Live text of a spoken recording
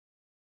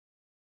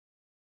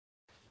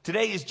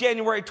Today is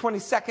January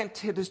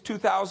 22nd. It is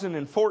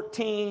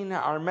 2014.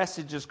 Our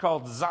message is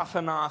called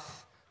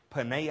Zaphanath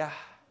Paneah.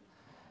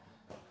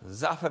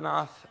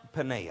 Zaphanath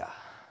Paneah.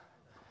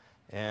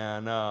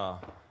 And I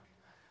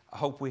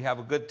hope we have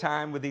a good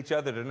time with each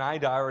other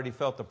tonight. I already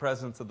felt the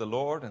presence of the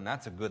Lord, and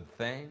that's a good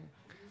thing.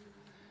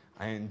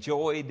 I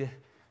enjoyed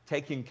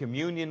taking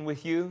communion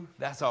with you.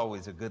 That's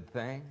always a good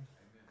thing.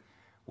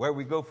 Where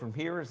we go from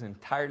here is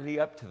entirely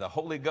up to the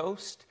Holy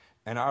Ghost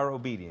and our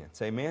obedience.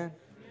 Amen?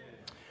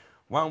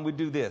 Why don't we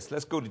do this?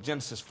 Let's go to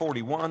Genesis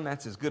 41.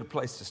 That's as good a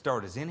place to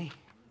start as any.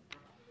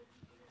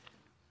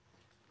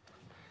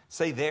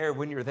 Say there.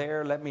 When you're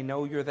there, let me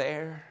know you're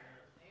there.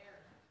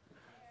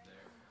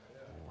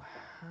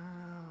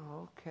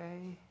 Wow,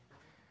 okay.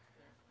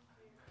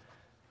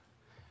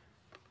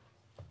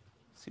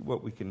 See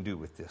what we can do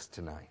with this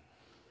tonight.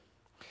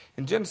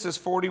 In Genesis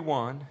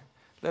 41,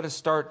 let us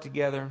start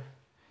together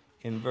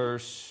in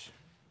verse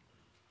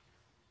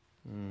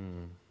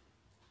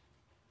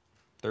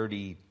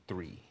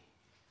 33.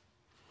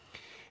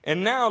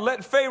 And now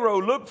let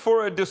Pharaoh look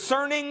for a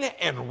discerning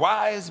and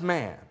wise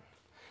man,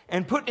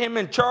 and put him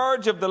in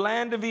charge of the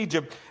land of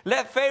Egypt.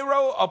 Let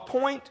Pharaoh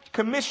appoint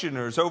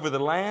commissioners over the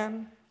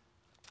land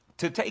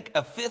to take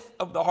a fifth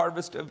of the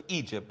harvest of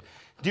Egypt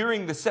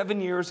during the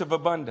 7 years of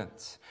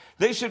abundance.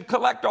 They should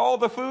collect all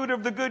the food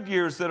of the good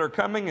years that are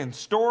coming and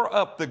store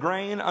up the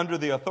grain under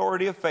the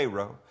authority of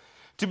Pharaoh,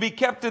 to be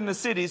kept in the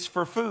cities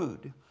for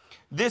food.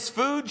 This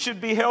food should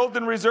be held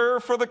in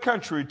reserve for the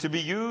country to be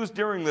used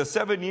during the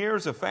 7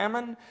 years of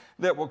famine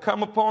that will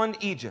come upon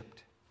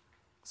Egypt,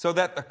 so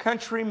that the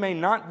country may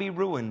not be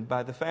ruined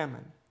by the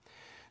famine.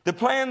 The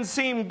plan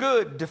seemed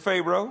good to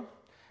Pharaoh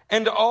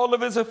and to all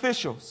of his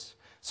officials.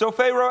 So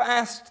Pharaoh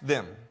asked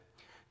them,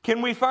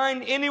 "Can we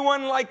find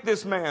anyone like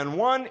this man,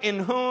 one in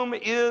whom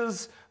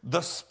is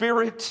the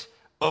Spirit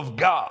of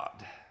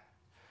God?"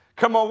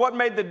 Come on, what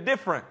made the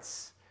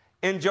difference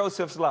in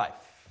Joseph's life?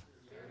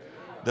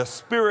 The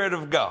Spirit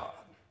of God.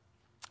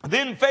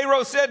 Then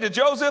Pharaoh said to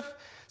Joseph,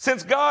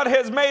 "Since God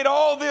has made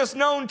all this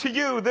known to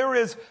you, there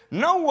is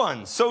no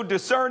one so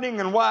discerning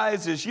and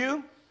wise as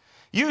you.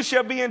 You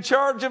shall be in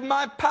charge of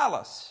my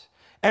palace,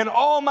 and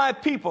all my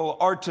people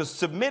are to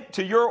submit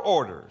to your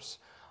orders.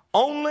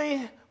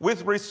 Only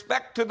with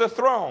respect to the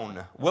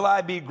throne will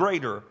I be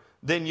greater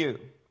than you."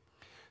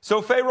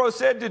 So Pharaoh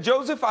said to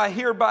Joseph, "I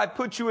hereby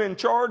put you in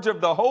charge of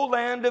the whole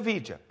land of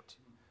Egypt."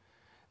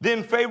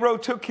 Then Pharaoh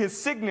took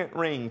his signet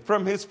ring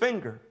from his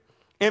finger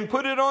and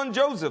put it on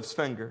Joseph's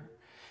finger.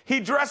 He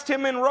dressed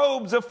him in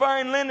robes of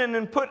fine linen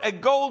and put a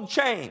gold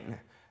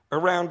chain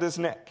around his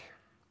neck.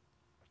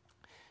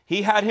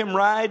 He had him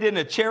ride in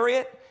a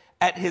chariot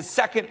at his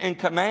second in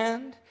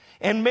command,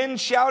 and men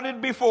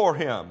shouted before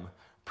him,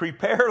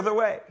 "Prepare the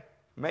way,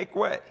 make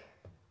way."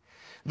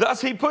 Thus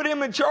he put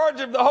him in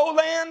charge of the whole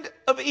land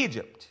of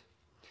Egypt.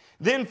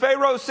 Then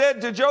Pharaoh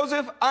said to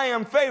Joseph, "I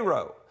am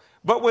Pharaoh,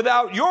 but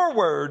without your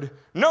word,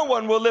 no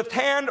one will lift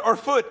hand or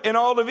foot in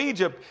all of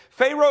Egypt."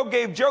 Pharaoh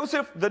gave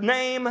Joseph the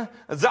name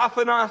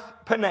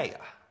Zaphanath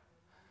Paneah.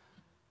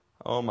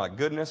 Oh my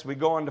goodness, we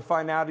go on to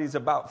find out he's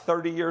about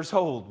 30 years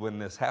old when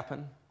this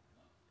happened.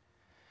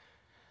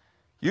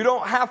 You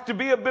don't have to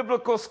be a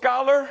biblical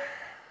scholar.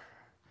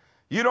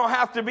 You don't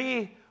have to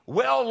be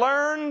well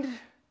learned.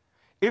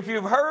 If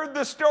you've heard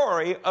the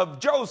story of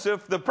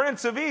Joseph, the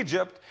Prince of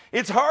Egypt,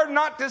 it's hard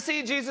not to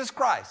see Jesus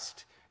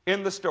Christ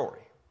in the story.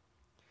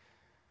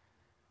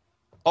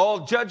 All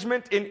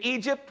judgment in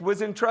Egypt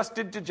was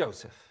entrusted to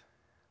Joseph.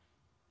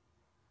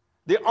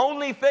 The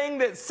only thing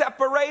that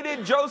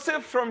separated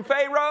Joseph from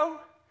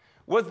Pharaoh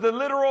was the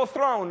literal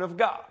throne of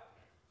God.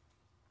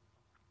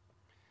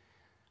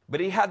 But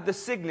he had the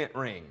signet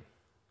ring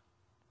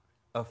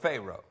of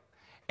Pharaoh.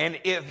 And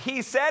if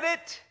he said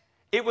it,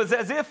 it was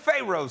as if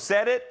Pharaoh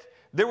said it.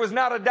 There was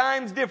not a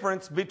dime's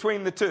difference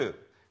between the two.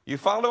 You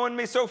following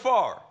me so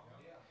far?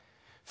 Yeah.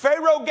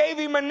 Pharaoh gave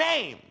him a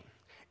name.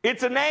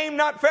 It's a name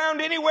not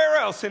found anywhere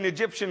else in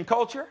Egyptian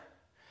culture.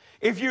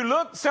 If you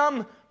look,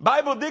 some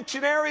Bible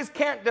dictionaries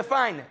can't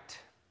define it.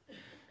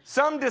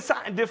 Some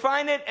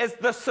define it as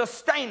the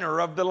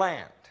sustainer of the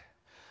land.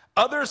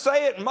 Others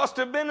say it must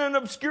have been an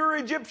obscure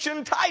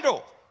Egyptian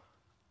title.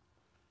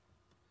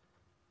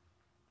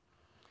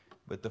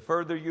 But the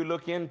further you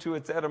look into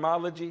its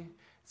etymology,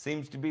 it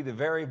seems to be the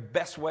very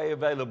best way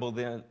available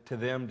then to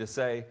them to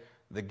say,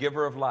 the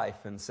giver of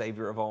life and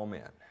Savior of all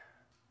men.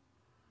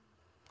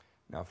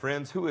 Now,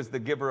 friends, who is the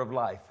giver of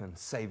life and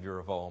Savior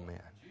of all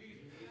men?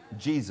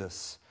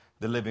 Jesus,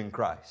 the living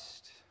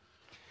Christ.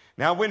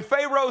 Now, when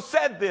Pharaoh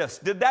said this,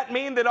 did that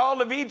mean that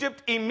all of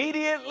Egypt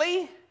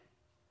immediately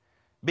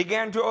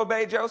began to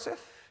obey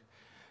Joseph?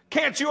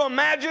 Can't you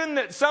imagine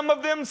that some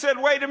of them said,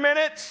 "Wait a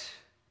minute,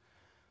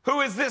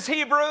 who is this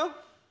Hebrew?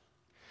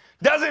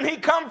 Doesn't he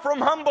come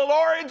from humble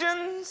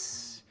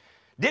origins?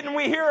 Didn't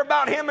we hear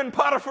about him and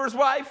Potiphar's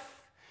wife?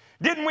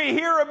 Didn't we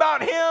hear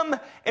about him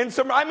and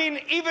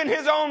even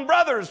his own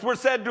brothers were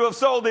said to have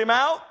sold him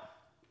out?"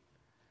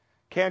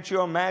 Can't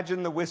you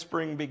imagine the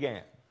whispering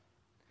began?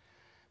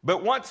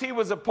 But once he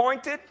was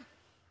appointed,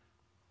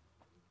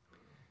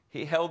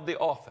 He held the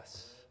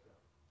office.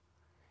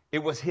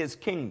 It was his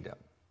kingdom.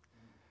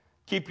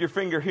 Keep your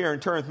finger here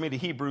and turn with me to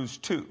Hebrews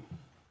 2.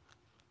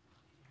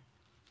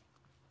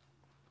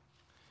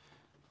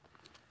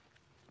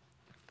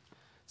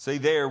 Say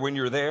there when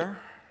you're there.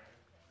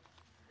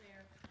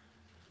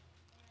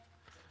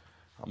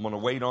 I'm going to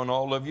wait on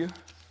all of you.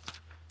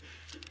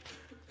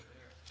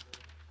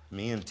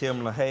 Me and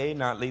Tim LaHaye,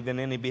 not leaving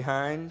any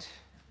behind.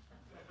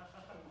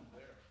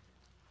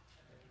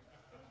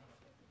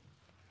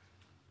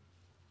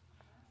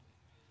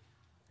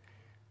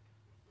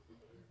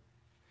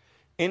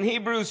 In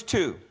Hebrews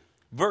 2,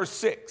 verse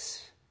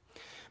 6,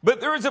 but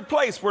there is a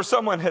place where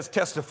someone has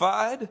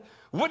testified,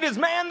 what is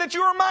man that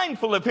you are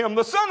mindful of him,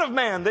 the Son of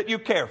Man that you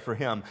care for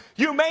him?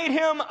 You made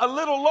him a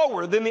little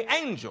lower than the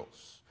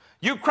angels.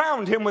 You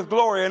crowned him with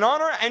glory and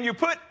honor, and you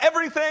put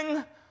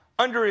everything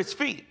under his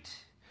feet.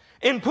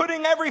 In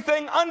putting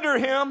everything under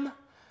him,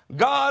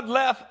 God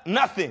left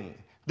nothing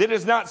that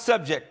is not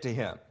subject to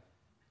him.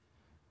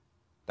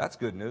 That's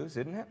good news,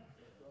 isn't it?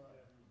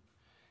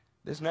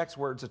 This next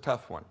word's a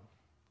tough one.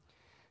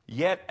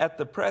 Yet at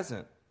the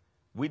present,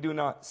 we do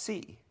not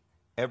see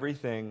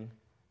everything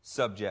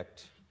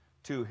subject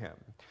to him.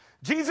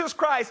 Jesus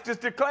Christ is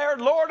declared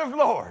Lord of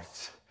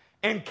Lords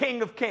and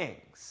King of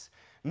Kings.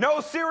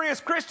 No serious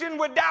Christian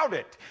would doubt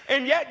it.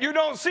 And yet you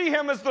don't see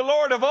him as the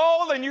Lord of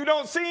all, and you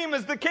don't see him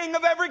as the King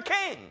of every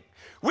king.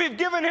 We've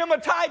given him a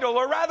title,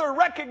 or rather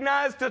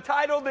recognized a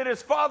title that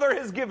his Father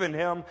has given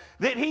him,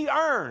 that he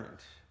earned.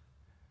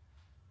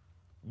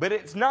 But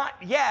it's not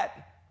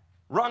yet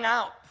rung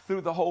out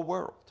through the whole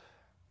world.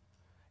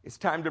 It's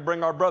time to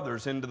bring our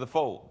brothers into the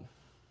fold.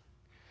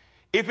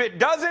 If it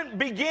doesn't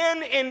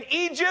begin in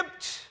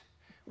Egypt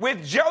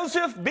with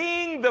Joseph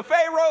being the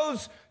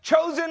Pharaoh's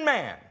chosen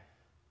man,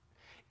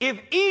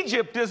 if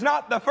Egypt is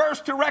not the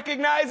first to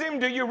recognize him,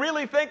 do you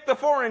really think the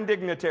foreign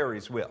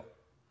dignitaries will?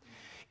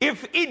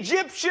 If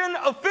Egyptian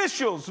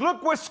officials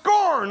look with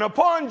scorn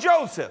upon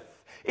Joseph,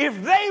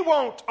 if they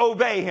won't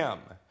obey him,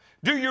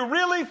 do you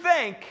really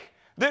think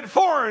that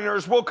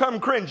foreigners will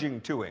come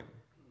cringing to him?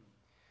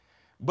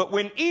 But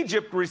when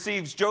Egypt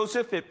receives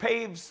Joseph, it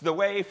paves the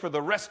way for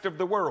the rest of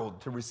the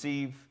world to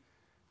receive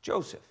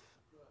Joseph.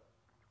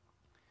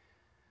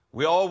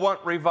 We all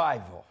want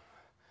revival.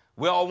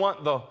 We all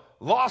want the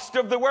lost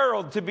of the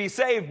world to be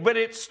saved, but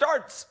it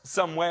starts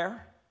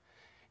somewhere.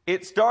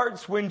 It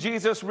starts when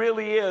Jesus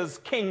really is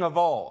King of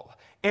all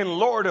and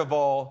Lord of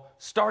all,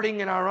 starting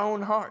in our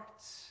own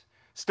hearts,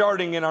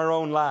 starting in our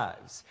own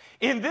lives.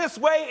 In this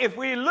way, if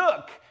we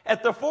look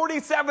at the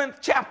 47th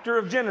chapter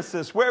of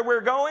Genesis, where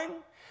we're going,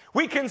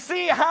 we can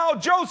see how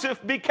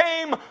Joseph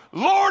became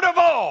Lord of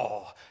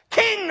all,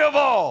 King of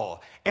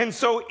all. And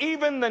so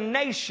even the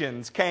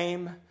nations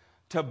came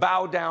to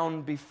bow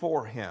down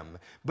before him.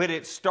 But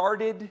it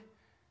started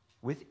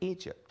with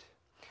Egypt.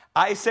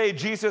 I say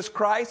Jesus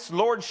Christ's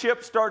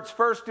lordship starts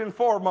first and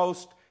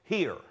foremost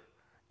here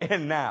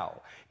and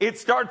now. It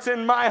starts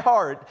in my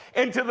heart.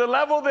 And to the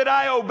level that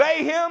I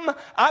obey him,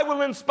 I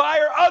will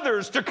inspire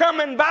others to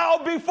come and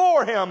bow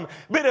before him.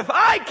 But if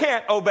I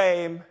can't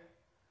obey him,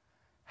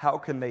 how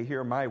can they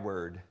hear my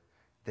word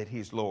that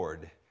he's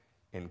Lord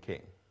and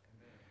King?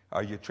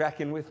 Are you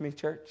tracking with me,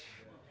 church?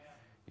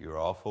 You're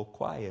awful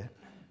quiet.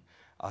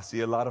 I see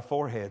a lot of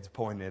foreheads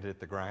pointed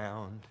at the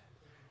ground.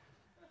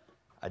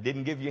 I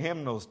didn't give you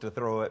hymnals to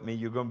throw at me.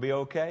 You're going to be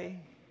okay?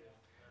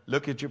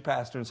 Look at your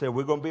pastor and say,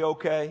 we're going to be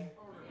okay?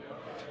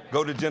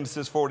 Go to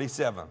Genesis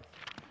 47.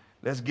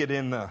 Let's get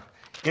into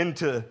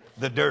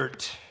the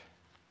dirt.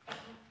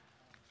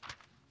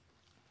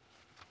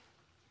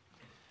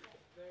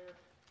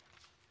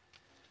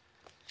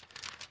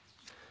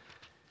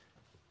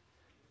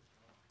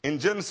 In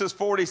Genesis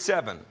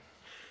 47,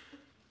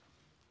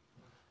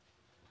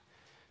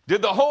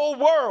 did the whole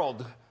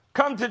world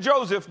come to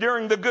Joseph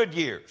during the good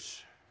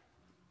years?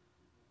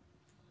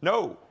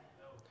 No.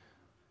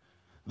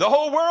 The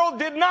whole world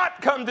did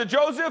not come to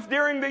Joseph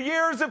during the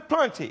years of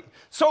plenty.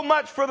 So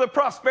much for the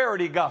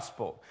prosperity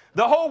gospel.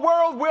 The whole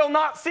world will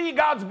not see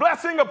God's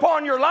blessing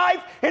upon your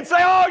life and say,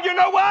 oh, you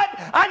know what?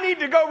 I need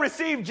to go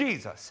receive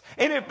Jesus.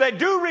 And if they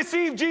do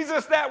receive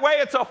Jesus that way,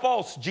 it's a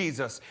false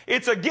Jesus.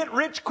 It's a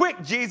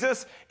get-rich-quick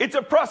Jesus. It's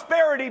a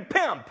prosperity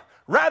pimp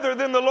rather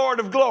than the Lord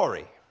of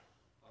glory.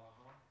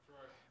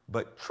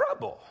 But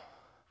trouble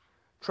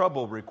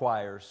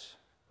requires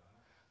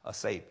a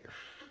Savior.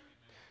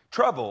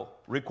 Trouble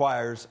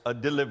requires a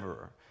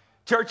deliverer.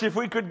 Church, if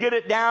we could get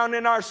it down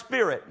in our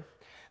spirit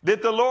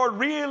that the Lord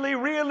really,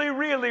 really,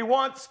 really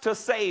wants to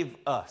save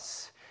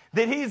us,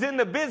 that he's in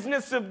the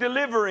business of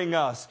delivering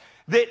us,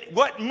 that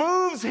what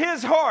moves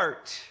his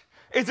heart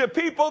is a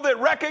people that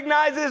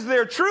recognizes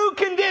their true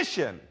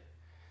condition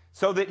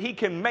so that he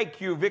can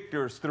make you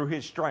victors through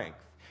his strength.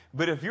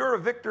 But if you're a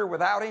victor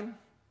without him,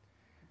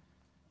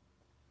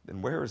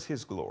 then where is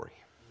his glory?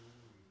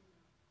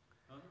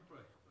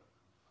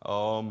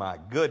 Oh my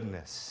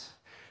goodness.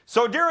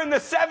 So during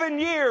the 7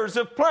 years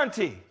of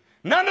plenty,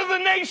 none of the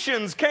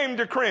nations came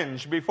to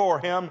cringe before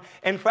him.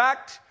 In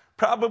fact,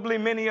 probably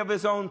many of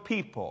his own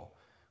people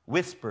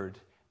whispered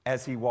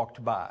as he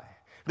walked by.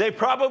 They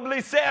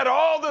probably said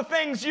all the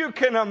things you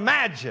can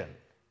imagine.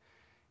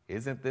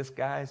 Isn't this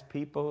guy's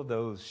people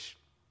those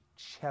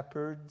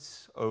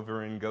shepherds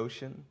over in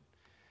Goshen?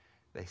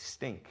 They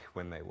stink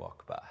when they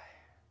walk by.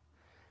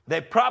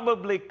 They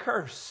probably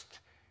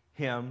cursed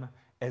him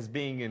as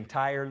being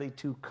entirely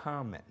too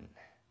common.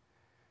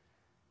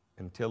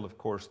 Until, of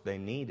course, they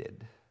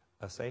needed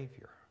a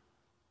Savior.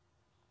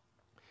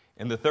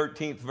 In the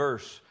 13th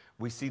verse,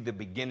 we see the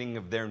beginning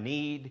of their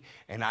need,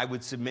 and I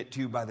would submit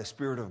to you by the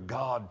Spirit of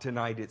God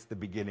tonight, it's the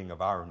beginning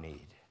of our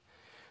need.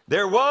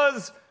 There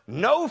was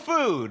no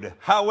food,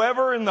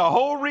 however, in the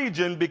whole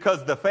region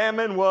because the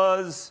famine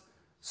was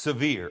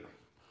severe.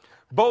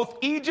 Both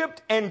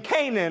Egypt and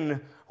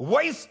Canaan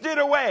wasted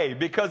away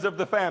because of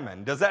the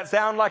famine. Does that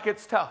sound like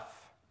it's tough?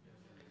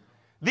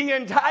 The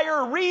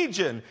entire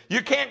region.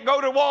 You can't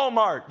go to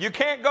Walmart. You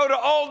can't go to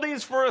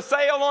Aldi's for a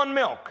sale on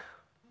milk.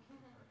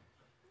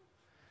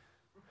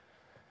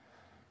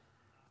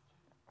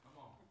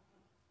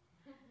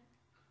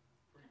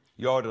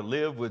 You ought to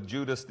live with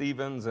Judah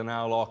Stevens and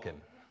Al Larkin.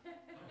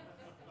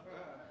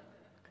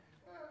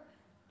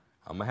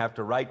 I'm going to have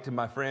to write to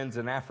my friends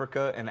in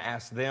Africa and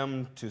ask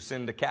them to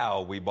send a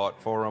cow we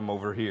bought for them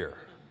over here.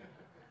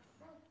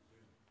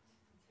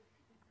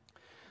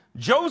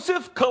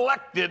 Joseph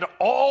collected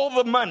all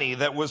the money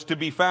that was to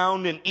be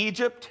found in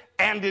Egypt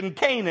and in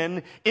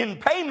Canaan in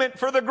payment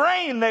for the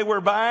grain they were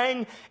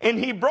buying, and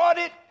he brought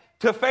it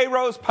to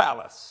Pharaoh's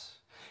palace.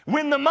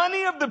 When the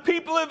money of the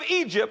people of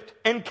Egypt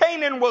and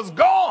Canaan was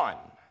gone,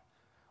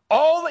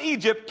 all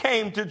Egypt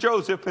came to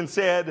Joseph and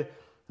said,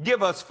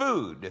 "Give us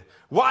food.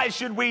 Why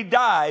should we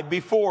die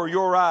before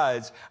your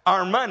eyes?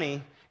 Our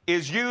money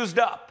is used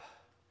up."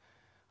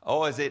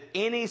 Oh, is it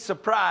any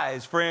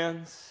surprise,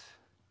 friends,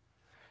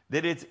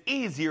 that it's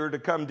easier to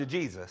come to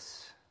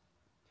Jesus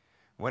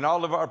when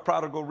all of our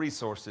prodigal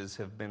resources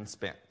have been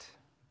spent?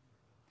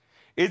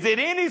 Is it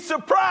any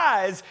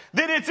surprise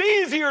that it's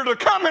easier to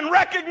come and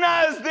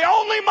recognize the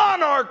only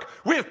monarch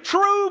with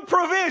true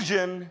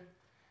provision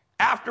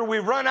after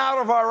we've run out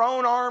of our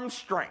own armed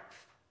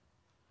strength?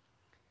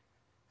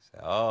 So,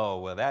 oh,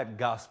 well, that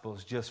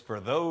gospel's just for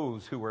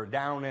those who are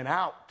down and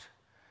out.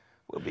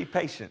 Well, be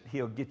patient.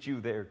 He'll get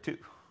you there too.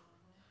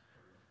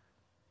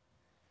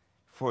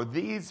 For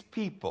these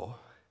people,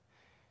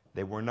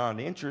 they were not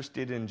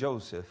interested in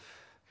Joseph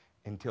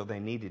until they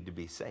needed to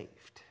be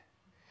saved.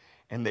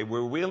 And they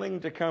were willing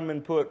to come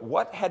and put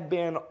what had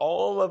been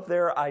all of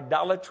their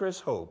idolatrous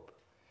hope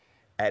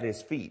at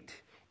his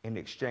feet in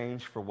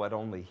exchange for what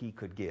only he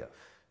could give.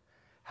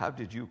 How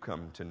did you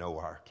come to know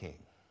our King?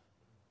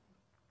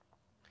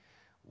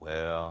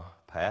 Well,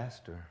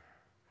 Pastor,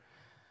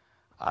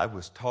 I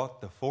was taught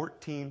the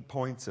 14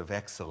 points of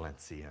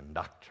excellency in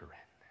doctrine.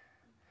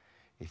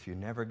 If you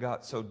never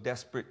got so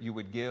desperate you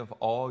would give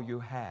all you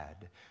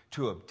had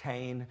to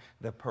obtain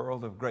the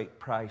pearl of great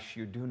price,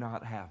 you do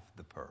not have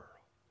the pearl.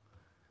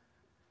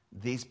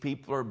 These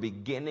people are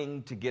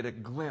beginning to get a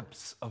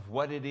glimpse of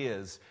what it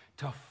is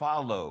to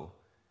follow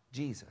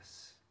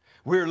Jesus.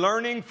 We're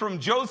learning from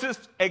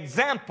Joseph's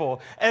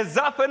example as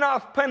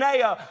Zaphenath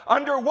Paneah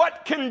under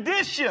what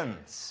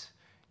conditions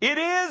it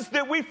is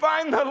that we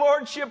find the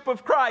lordship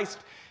of Christ.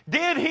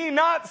 Did he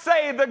not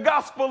say the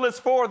gospel is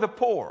for the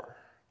poor?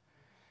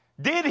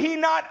 Did he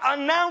not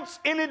announce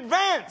in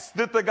advance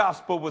that the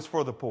gospel was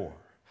for the poor?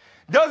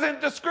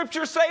 Doesn't the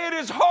scripture say it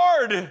is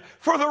hard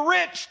for the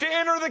rich to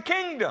enter the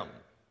kingdom?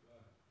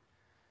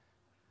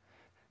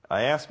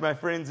 I asked my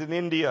friends in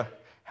India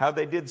how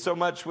they did so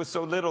much with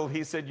so little.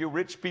 He said, "You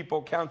rich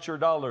people count your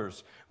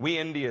dollars. We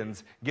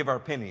Indians give our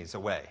pennies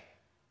away."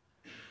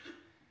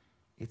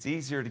 It's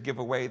easier to give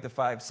away the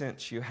 5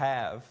 cents you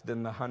have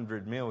than the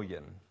 100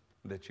 million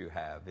that you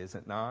have, is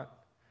it not?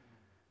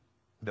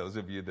 Those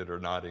of you that are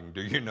nodding,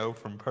 do you know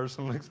from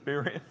personal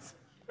experience?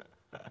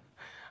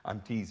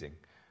 I'm teasing.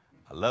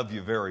 I love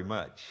you very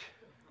much.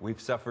 We've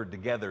suffered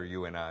together,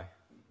 you and I.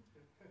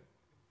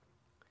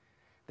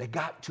 They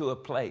got to a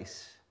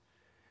place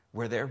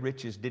where their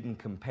riches didn't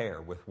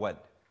compare with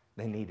what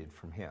they needed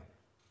from him.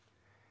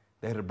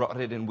 They had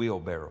brought it in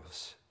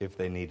wheelbarrows if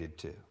they needed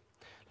to.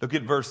 Look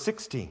at verse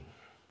 16.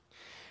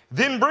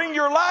 "Then bring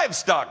your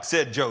livestock,"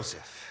 said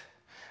Joseph.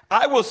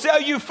 "I will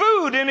sell you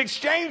food in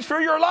exchange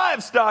for your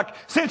livestock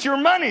since your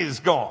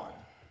money's gone."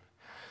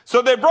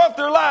 So they brought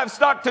their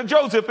livestock to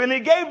Joseph, and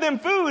he gave them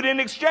food in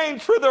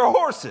exchange for their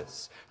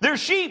horses, their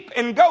sheep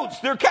and goats,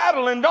 their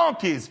cattle and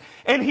donkeys.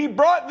 And he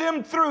brought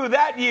them through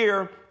that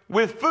year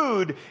with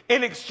food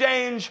in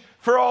exchange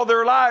for all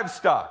their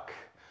livestock.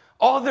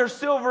 All their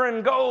silver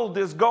and gold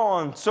is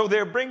gone, so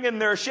they're bringing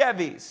their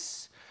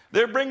Chevys.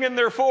 They're bringing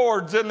their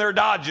Fords and their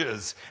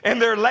Dodges,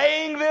 and they're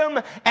laying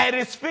them at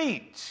his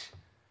feet.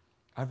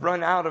 "I've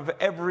run out of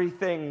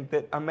everything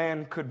that a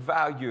man could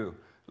value,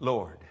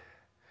 Lord.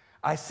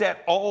 I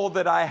set all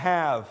that I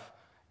have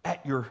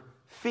at your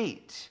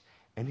feet."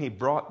 And he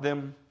brought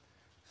them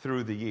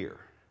through the year.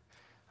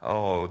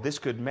 Oh, this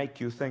could make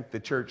you think the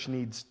church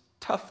needs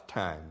tough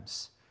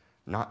times,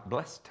 not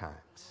blessed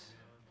times.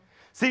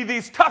 See,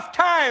 these tough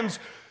times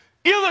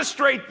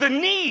illustrate the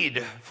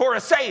need for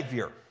a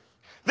Savior.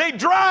 They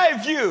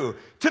drive you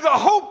to the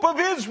hope of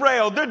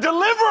Israel, the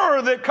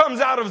deliverer that comes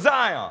out of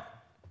Zion.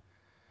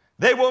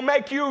 They will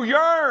make you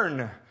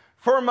yearn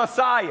for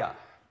Messiah.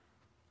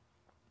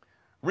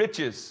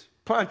 Riches,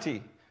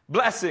 plenty,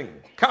 blessing,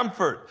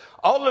 comfort.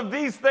 All of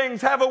these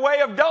things have a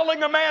way of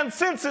dulling a man's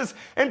senses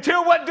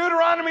until what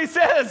Deuteronomy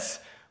says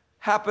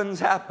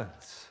happens.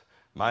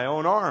 My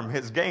own arm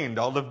has gained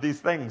all of these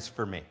things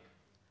for me.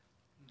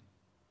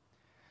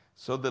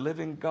 So the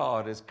living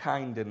God is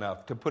kind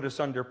enough to put us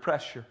under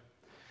pressure.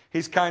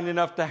 He's kind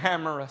enough to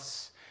hammer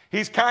us.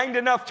 He's kind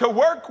enough to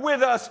work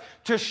with us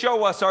to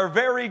show us our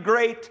very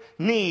great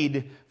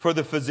need for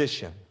the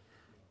physician.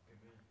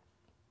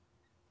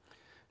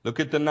 Look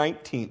at the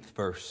 19th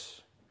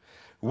verse.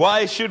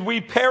 Why should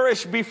we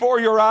perish before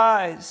your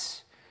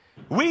eyes?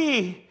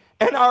 We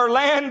and our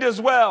land as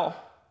well.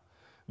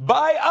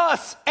 Buy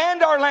us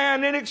and our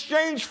land in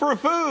exchange for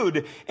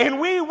food, and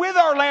we with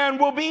our land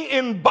will be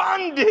in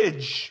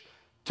bondage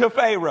to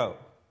Pharaoh.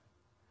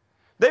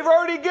 They've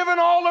already given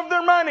all of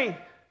their money.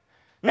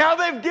 Now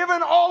they've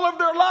given all of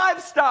their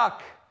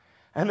livestock.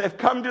 And they've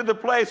come to the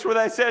place where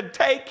they said,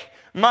 take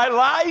my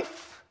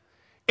life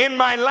in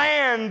my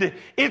land.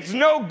 It's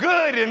no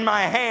good in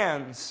my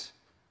hands.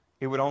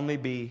 It would only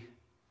be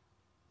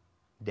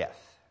death.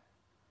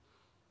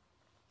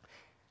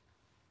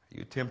 Are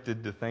you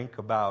tempted to think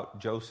about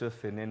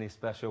Joseph in any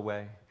special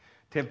way?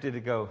 Tempted to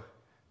go,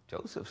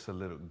 Joseph's a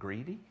little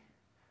greedy.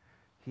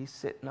 He's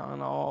sitting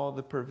on all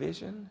the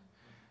provision.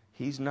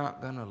 He's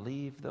not going to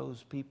leave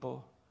those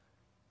people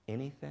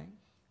anything.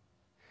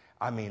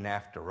 I mean,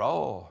 after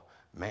all,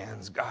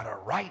 man's got a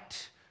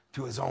right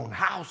to his own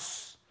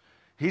house.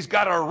 He's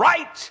got a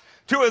right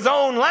to his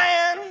own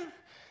land.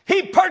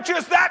 He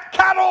purchased that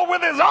cattle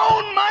with his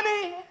own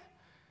money.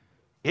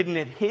 Isn't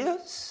it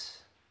his?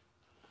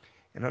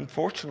 And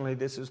unfortunately,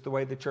 this is the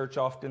way the church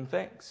often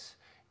thinks.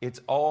 It's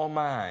all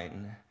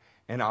mine,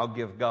 and I'll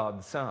give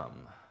God some.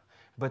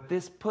 But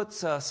this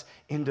puts us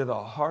into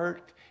the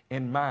heart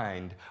and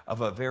mind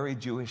of a very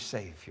Jewish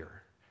Savior.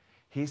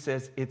 He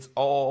says, it's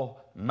all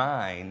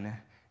mine,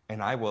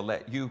 and I will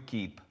let you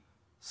keep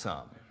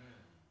some.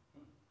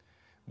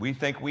 We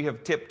think we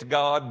have tipped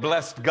God,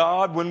 blessed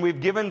God, when we've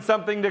given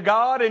something to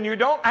God, and you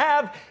don't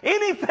have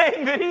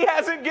anything that He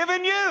hasn't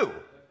given you.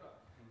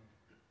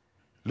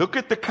 Look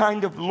at the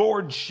kind of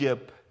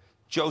lordship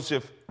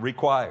Joseph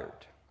required.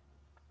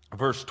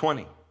 Verse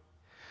 20.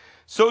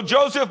 So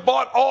Joseph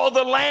bought all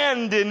the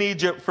land in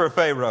Egypt for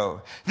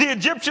Pharaoh. The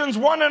Egyptians,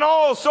 one and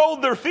all,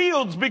 sold their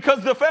fields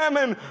because the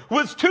famine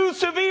was too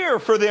severe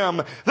for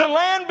them. The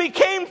land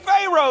became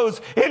Pharaoh's,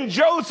 and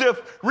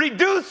Joseph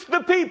reduced the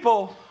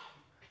people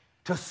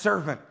to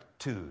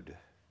servitude.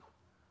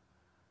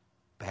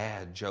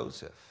 Bad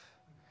Joseph.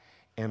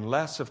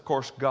 Unless, of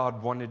course,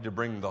 God wanted to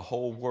bring the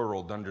whole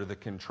world under the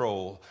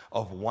control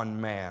of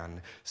one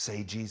man,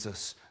 say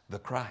Jesus the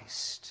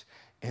Christ.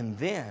 And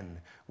then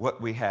what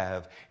we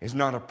have is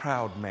not a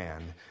proud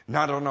man,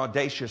 not an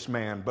audacious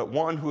man, but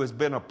one who has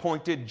been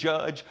appointed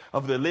judge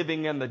of the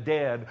living and the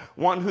dead,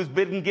 one who's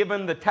been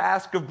given the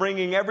task of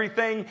bringing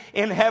everything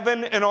in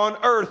heaven and on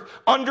earth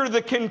under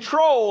the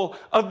control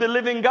of the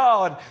living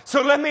God.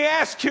 So let me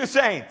ask you,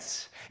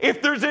 saints,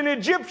 if there's an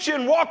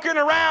Egyptian walking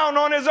around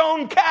on his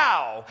own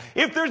cow,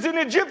 if there's an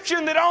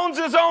Egyptian that owns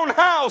his own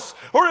house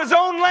or his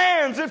own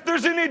lands, if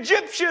there's an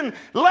Egyptian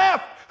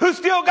left who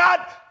still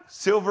got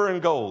silver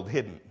and gold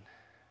hidden,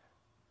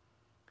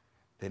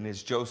 then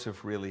is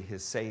Joseph really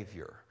his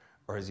Savior,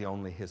 or is he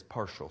only his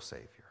partial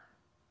Savior?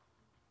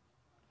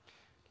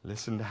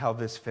 Listen to how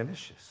this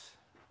finishes.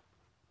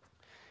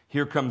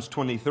 Here comes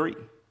 23.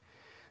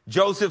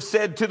 Joseph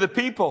said to the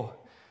people,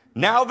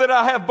 now that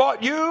I have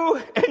bought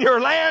you and your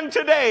land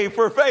today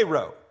for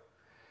Pharaoh,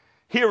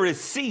 here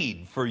is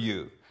seed for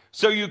you,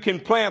 so you can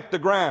plant the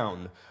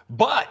ground.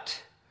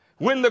 But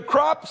when the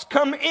crops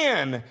come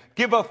in,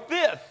 give a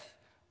fifth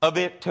of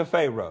it to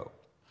Pharaoh.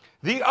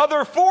 The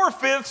other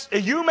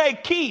 4/5 you may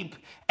keep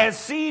as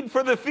seed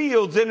for the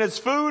fields and as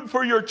food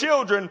for your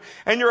children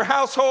and your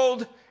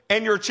household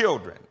and your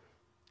children.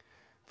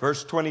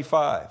 Verse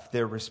 25,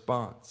 their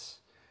response.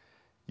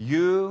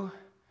 You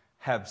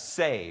have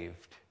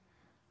saved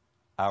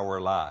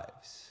our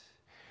lives.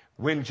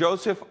 When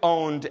Joseph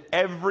owned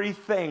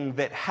everything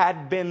that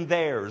had been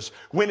theirs,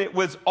 when it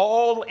was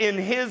all in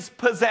his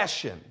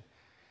possession,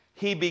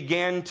 he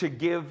began to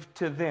give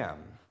to them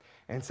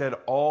and said,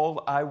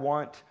 all I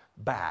want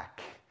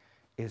back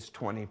is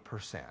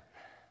 20%.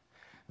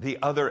 The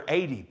other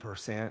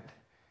 80%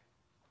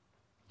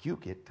 you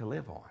get to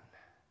live on.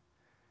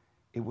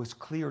 It was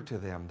clear to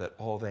them that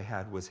all they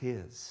had was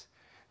his.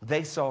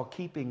 They saw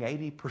keeping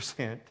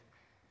 80%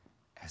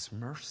 as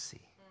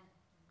mercy.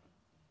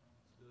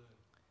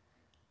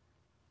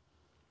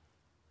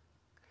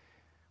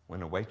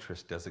 When a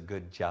waitress does a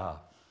good job,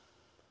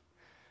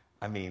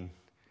 I mean,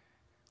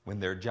 when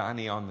they're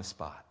Johnny on the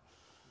spot,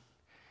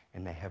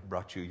 and they have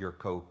brought you your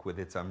Coke with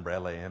its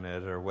umbrella in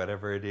it or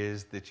whatever it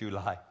is that you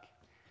like,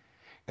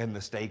 and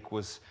the steak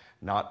was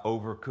not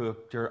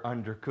overcooked or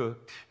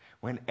undercooked,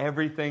 when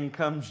everything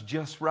comes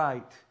just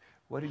right,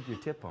 what did you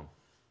tip them?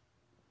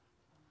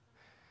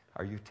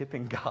 Are you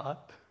tipping God?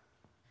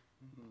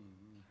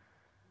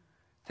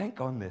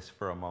 Think on this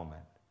for a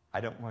moment.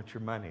 I don't want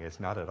your money. It's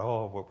not at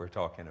all what we're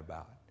talking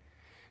about.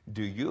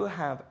 Do you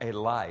have a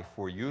life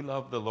where you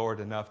love the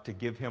Lord enough to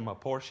give Him a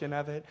portion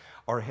of it?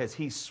 Or has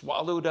He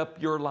swallowed up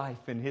your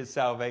life in His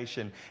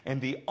salvation, and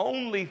the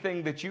only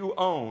thing that you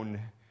own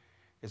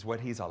is what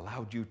He's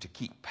allowed you to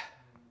keep?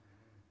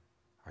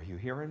 Are you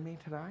hearing me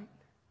tonight?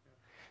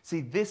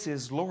 See, this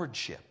is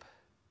lordship.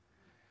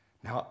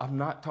 Now, I'm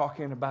not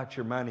talking about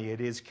your money.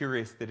 It is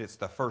curious that it's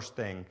the first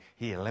thing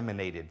He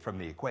eliminated from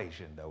the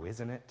equation, though,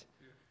 isn't it?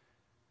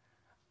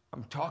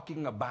 I'm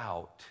talking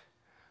about,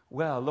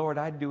 well, Lord,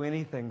 I'd do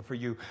anything for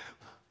you,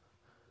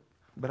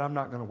 but I'm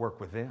not going to work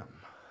with them.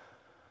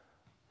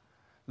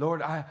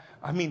 Lord, I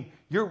mean,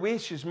 your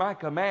wish is my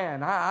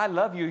command. I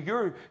love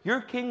you.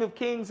 You're King of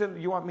Kings,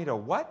 and you want me to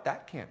what?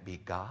 That can't be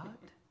God.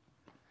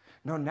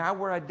 No, now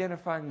we're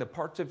identifying the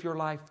parts of your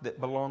life that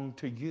belong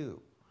to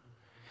you.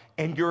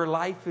 And your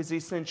life is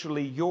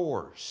essentially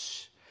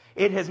yours.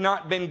 It has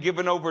not been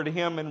given over to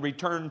Him and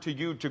returned to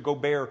you to go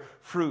bear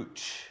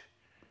fruit.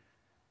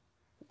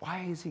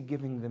 Why is He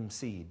giving them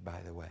seed, by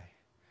the way?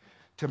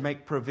 To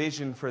make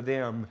provision for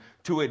them,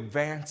 to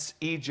advance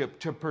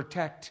Egypt, to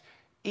protect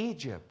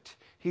Egypt.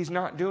 He's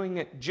not doing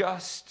it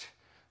just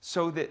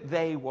so that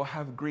they will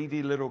have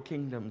greedy little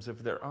kingdoms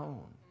of their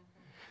own.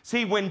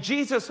 See, when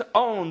Jesus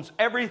owns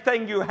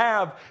everything you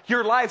have,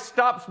 your life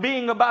stops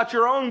being about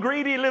your own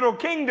greedy little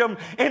kingdom,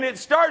 and it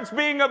starts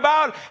being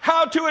about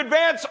how to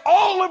advance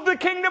all of the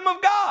kingdom of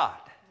God.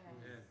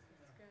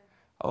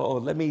 Oh,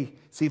 let me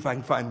see if I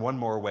can find one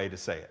more way to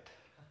say it.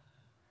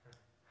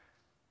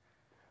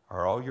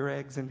 Are all your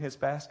eggs in His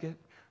basket?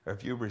 Or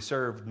have you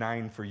reserved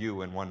 9 for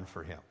you and 1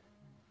 for Him?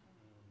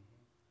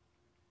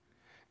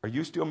 Are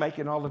you still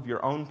making all of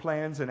your own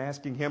plans and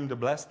asking Him to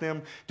bless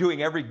them,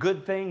 doing every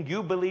good thing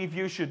you believe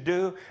you should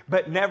do,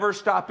 but never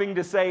stopping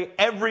to say,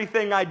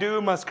 everything I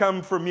do must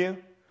come from you?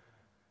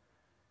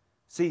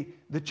 See,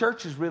 the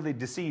church is really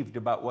deceived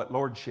about what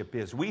lordship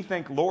is. We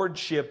think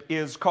lordship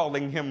is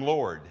calling Him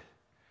Lord.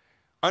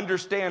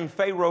 Understand,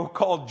 Pharaoh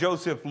called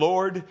Joseph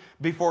Lord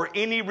before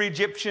any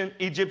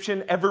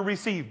Egyptian ever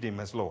received him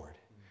as Lord.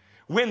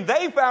 When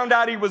they found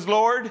out he was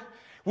Lord,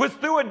 was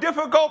through a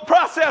difficult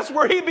process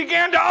where he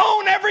began to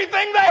own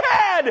everything they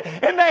had,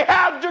 and they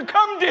had to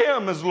come to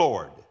him as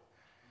Lord.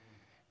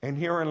 And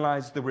herein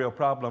lies the real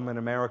problem in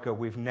America.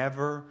 We've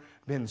never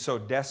been so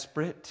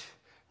desperate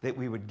that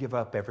we would give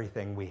up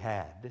everything we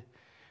had.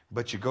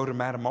 But you go to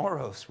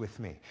Matamoros with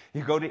me.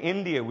 You go to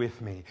India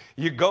with me.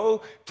 You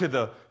go to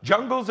the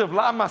jungles of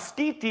La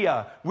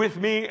Mosquitia with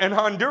me in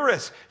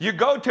Honduras. You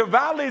go to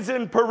valleys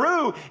in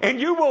Peru, and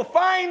you will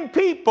find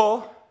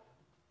people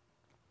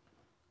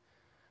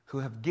who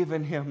have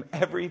given Him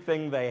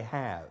everything they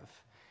have.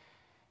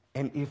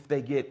 And if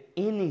they get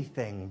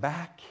anything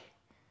back,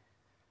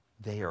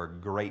 they are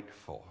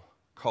grateful.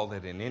 Call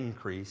it an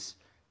increase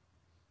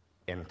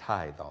and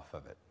tithe off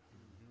of it.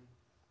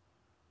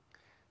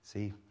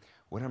 See,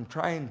 what I'm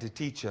trying to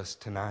teach us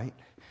tonight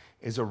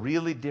is a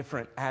really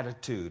different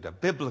attitude, a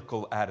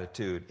biblical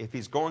attitude. If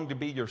He's going to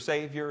be your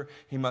Savior,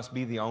 He must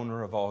be the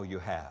owner of all you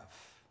have.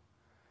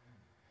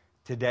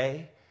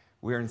 Today,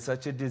 we're in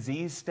such a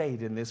diseased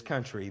state in this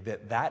country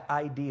that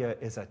idea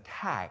is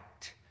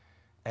attacked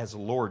as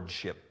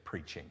lordship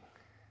preaching.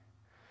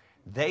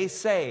 They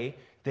say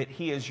that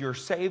He is your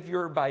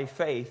Savior by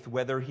faith,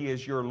 whether He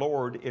is your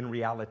Lord in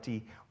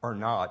reality or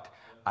not.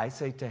 I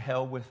say to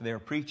hell with their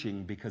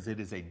preaching, because it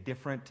is a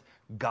different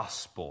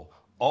gospel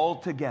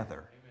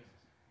altogether,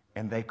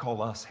 and they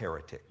call us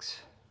heretics.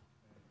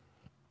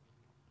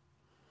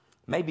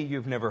 Maybe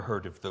you've never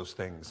heard of those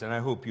things, and I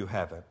hope you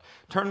haven't.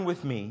 Turn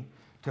with me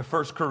to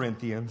 1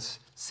 Corinthians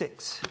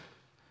 6.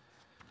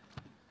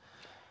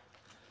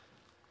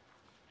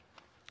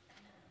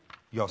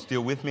 Y'all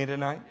still with me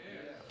tonight?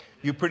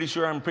 You pretty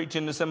sure I'm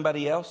preaching to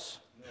somebody else?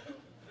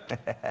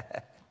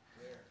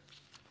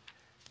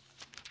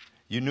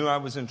 You knew I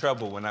was in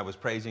trouble when I was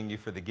praising you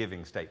for the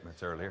giving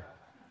statements earlier.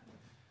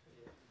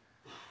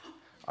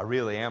 I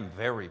really am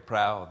very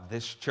proud.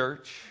 This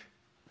church,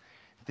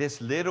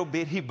 this little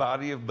bitty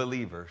body of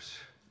believers,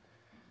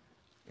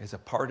 is a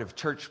part of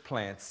church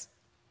plants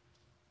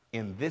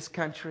in this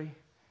country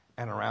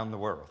and around the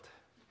world.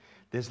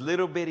 This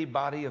little bitty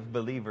body of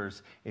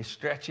believers is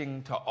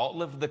stretching to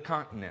all of the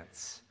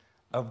continents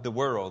of the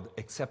world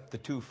except the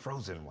 2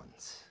 frozen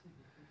ones.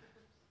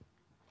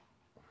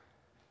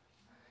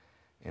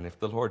 And if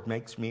the Lord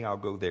makes me, I'll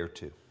go there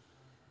too.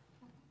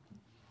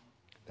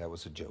 That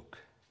was a joke.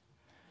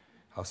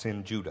 I'll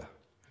send Judah.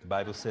 The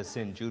Bible says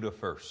send Judah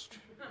first.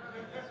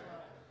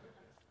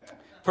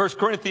 1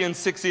 Corinthians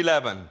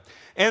 6:11.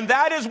 And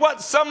that is what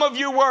some of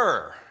you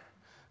were.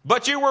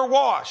 But you were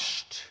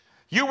washed.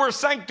 You were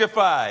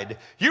sanctified.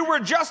 You were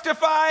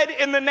justified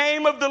in the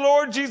name of the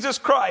Lord Jesus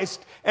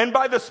Christ and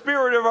by the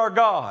Spirit of our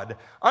God.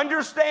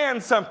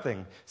 Understand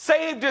something.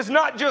 Saved is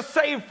not just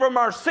saved from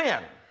our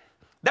sin.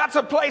 That's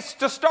a place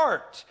to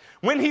start.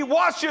 When he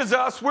washes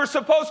us, we're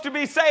supposed to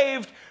be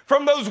saved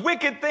from those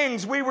wicked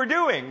things we were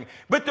doing.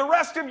 But the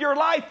rest of your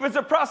life is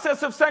a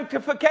process of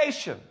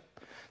sanctification.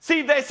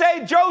 See, they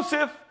say,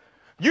 Joseph,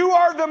 you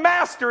are the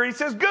master. He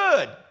says,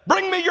 good,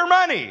 bring me your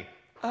money.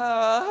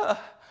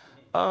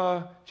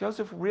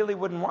 Joseph really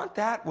wouldn't want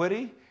that, would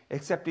he?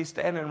 Except he's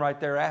standing right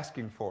there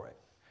asking for it.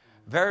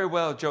 Very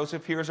well,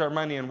 Joseph, here's our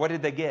money. And what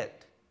did they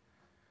get?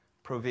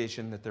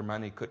 Provision that their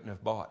money couldn't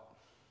have bought.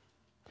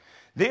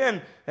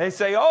 Then they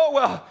say, oh,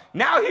 well,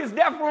 now he's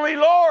definitely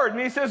Lord.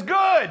 And he says,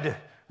 good,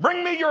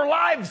 bring me your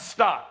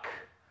livestock.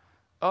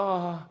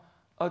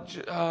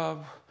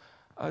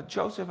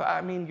 Joseph,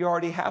 I mean, you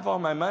already have all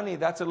my money.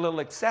 That's a little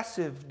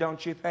excessive,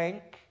 don't you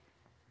think?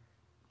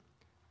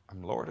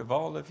 I'm Lord of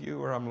all of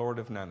you, or I'm Lord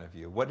of none of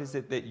you. What is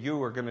it that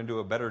you are going to do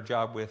a better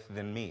job with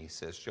than me,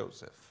 says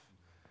Joseph.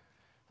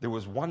 There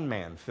was one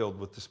man filled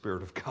with the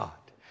Spirit of God.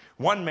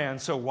 One man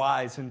so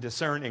wise and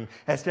discerning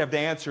as to have the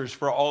answers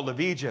for all of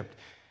Egypt.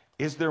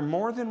 Is there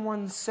more than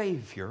one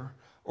Savior,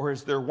 or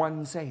is there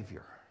one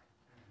Savior?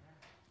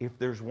 If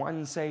there's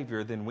one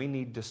Savior, then we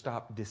need to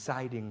stop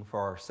deciding for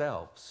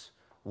ourselves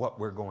what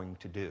we're going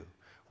to do,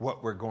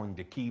 what we're going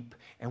to keep,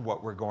 and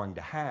what we're going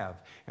to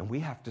have. And we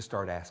have to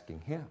start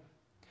asking Him.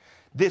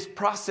 This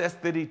process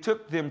that He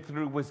took them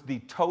through was the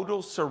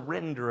total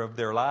surrender of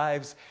their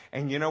lives.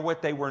 And you know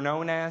what they were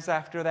known as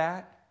after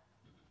that?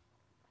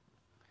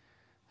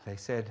 They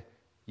said,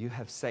 you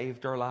have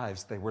saved our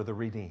lives. They were the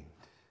redeemed.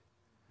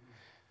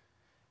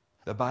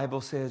 The Bible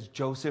says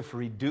Joseph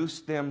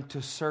reduced them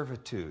to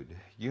servitude.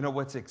 You know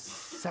what's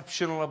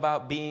exceptional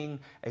about being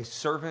a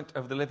servant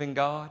of the living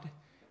God?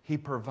 He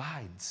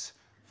provides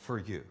for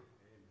you.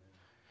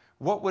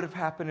 What would have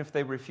happened if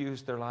they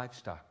refused their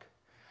livestock?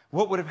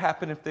 What would have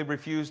happened if they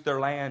refused their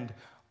land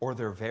or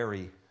their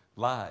very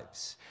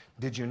lives?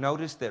 Did you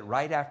notice that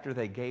right after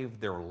they gave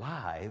their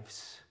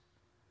lives,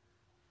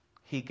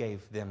 He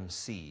gave them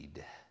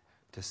seed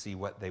to see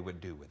what they would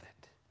do with it.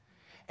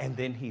 And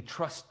then He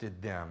trusted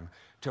them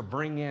to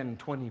bring in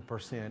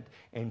 20%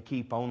 and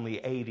keep only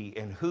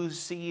 80%. And whose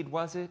seed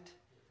was it?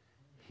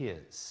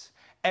 His.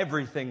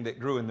 Everything that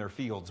grew in their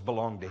fields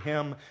belonged to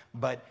Him,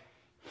 but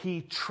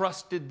He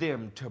trusted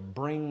them to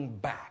bring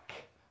back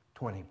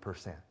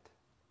 20%.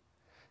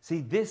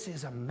 See, this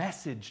is a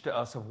message to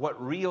us of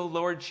what real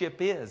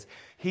lordship is.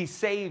 He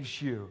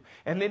saves you.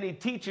 And then He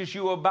teaches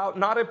you about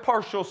not a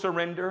partial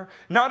surrender,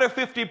 not a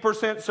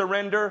 50%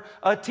 surrender,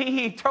 a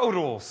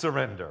teetotal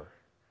surrender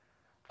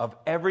of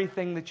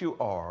everything that you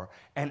are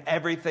and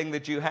everything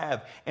that you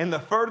have. And the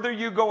further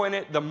you go in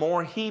it, the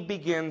more He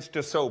begins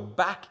to sow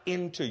back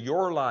into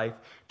your life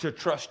to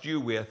trust you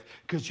with,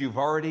 because you've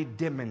already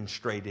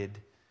demonstrated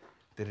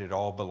that it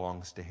all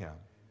belongs to Him.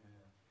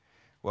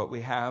 What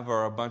we have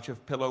are a bunch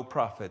of pillow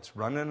prophets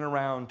running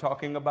around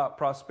talking about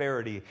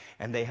prosperity,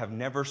 and they have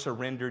never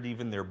surrendered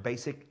even their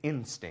basic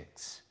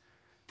instincts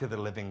to the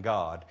living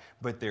God,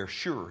 but they're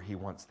sure He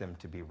wants them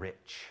to be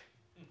rich.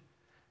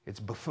 It's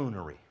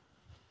buffoonery.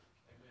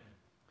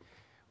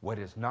 What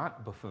is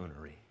not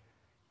buffoonery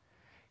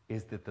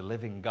is that the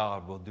living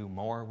God will do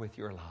more with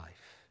your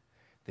life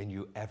than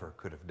you ever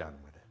could have done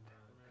with it.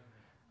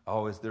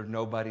 Oh, is there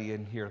nobody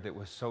in here that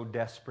was so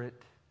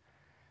desperate?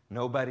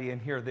 Nobody in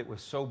here that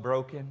was so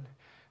broken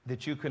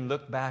that you can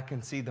look back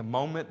and see the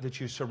moment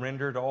that you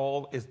surrendered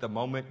all is the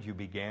moment you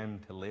began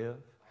to live?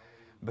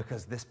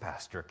 Because this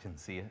pastor can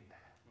see it.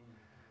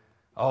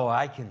 Oh,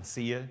 I can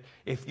see it.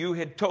 If you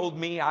had told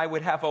me I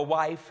would have a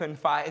wife and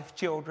 5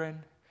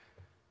 children,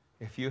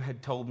 if you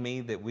had told me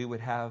that we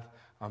would have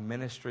a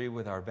ministry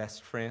with our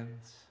best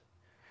friends,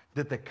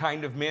 that the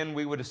kind of men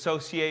we would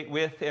associate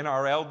with in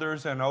our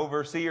elders and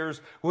overseers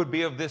would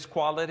be of this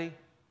quality,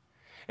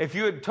 if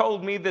you had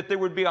told me that there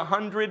would be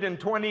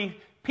 120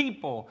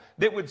 people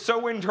that would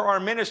sow into our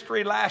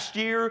ministry last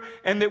year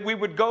and that we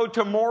would go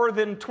to more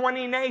than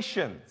 20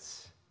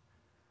 nations,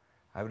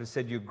 I would have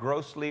said you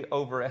grossly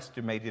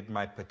overestimated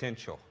my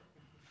potential.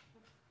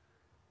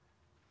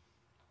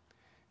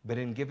 But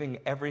in giving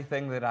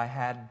everything that I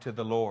had to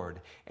the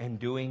Lord and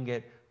doing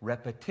it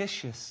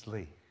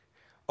repetitiously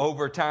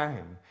over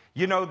time,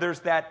 you know,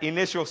 there's that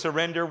initial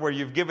surrender where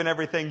you've given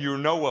everything you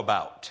know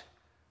about.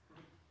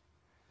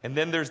 And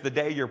then there's the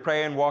day you're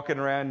praying, walking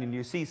around, and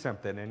you see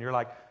something, and you're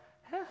like,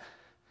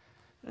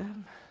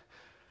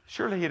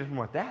 surely He didn't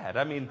want that.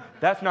 I mean,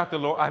 that's not the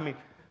Lord. I mean,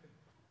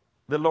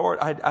 the Lord,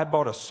 I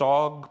bought a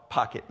SOG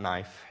pocket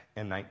knife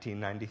in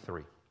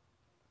 1993.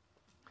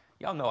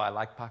 Y'all know I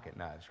like pocket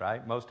knives,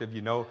 right? Most of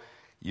you know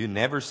you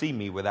never see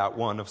me without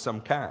one of some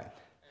kind.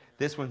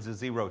 This one's a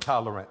 0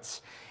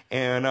 tolerance.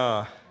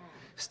 And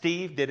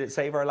Steve, did it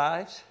save our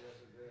lives?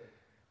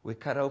 We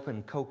cut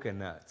open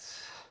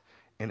coconuts,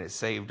 and it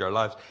saved our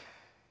lives.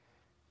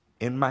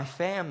 In my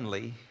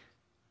family,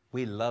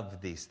 we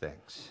love these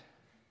things.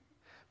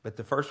 But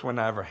the first one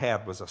I ever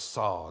had was a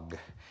SOG,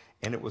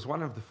 and it was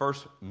one of the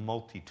first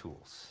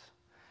multi-tools.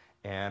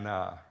 And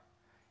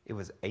it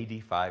was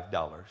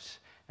 $85.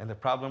 And the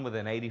problem with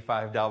an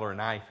 $85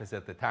 knife is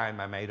at the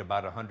time I made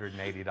about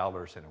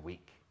 $180 in a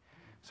week.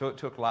 So it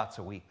took lots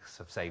of weeks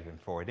of saving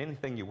for it.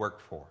 Anything you work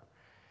for,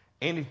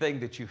 anything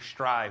that you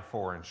strive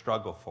for and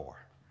struggle for,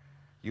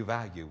 you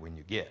value when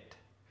you get.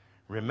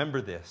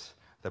 Remember this.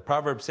 The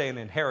proverb saying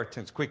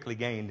inheritance quickly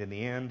gained in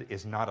the end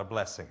is not a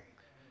blessing.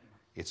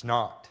 It's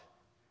not.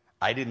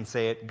 I didn't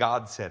say it.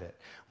 God said it.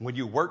 When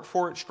you work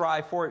for it,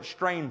 strive for it,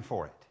 strain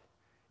for it,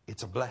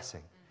 it's a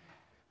blessing.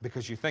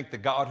 Because you think the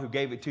God who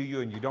gave it to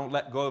you and you don't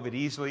let go of it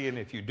easily. And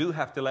if you do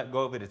have to let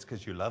go of it, it's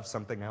because you love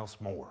something else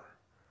more.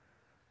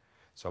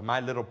 So my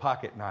little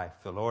pocket knife,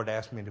 the Lord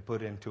asked me to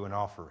put into an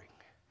offering.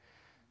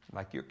 I'm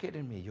like, you're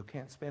kidding me. You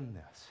can't spend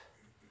this.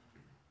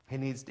 He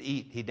needs to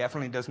eat. He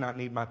definitely does not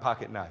need my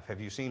pocket knife.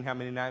 Have you seen how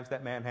many knives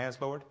that man has,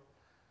 Lord?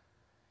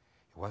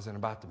 It wasn't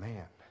about the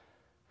man.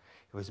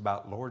 It was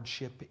about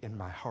lordship in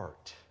my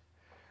heart.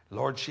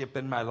 Lordship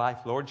in my life.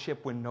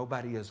 Lordship when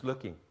nobody is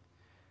looking.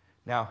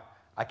 Now,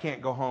 I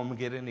can't go home and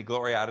get any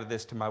glory out of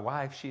this to my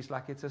wife. She's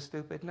like, it's a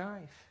stupid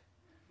knife.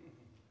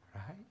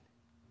 Right?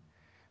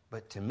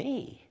 But to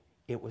me,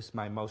 it was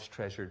my most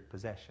treasured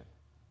possession.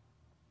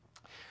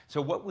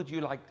 So what would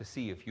you like to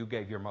see if you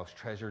gave your most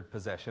treasured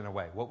possession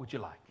away? What would you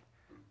like?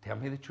 Tell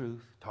me the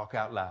truth. Talk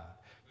out loud.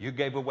 You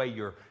gave away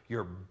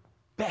your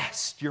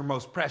best, your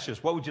most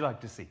precious. What would you like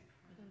to see?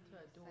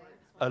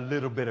 A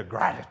little bit of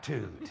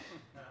gratitude.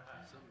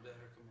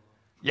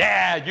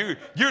 Yeah,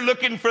 you're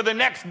looking for the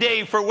next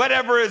day for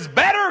whatever is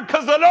better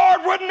because the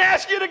Lord wouldn't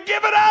ask you to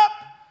give it up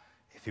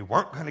if you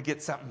weren't going to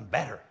get something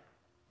better.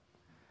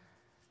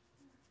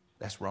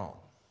 That's wrong.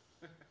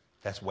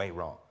 That's way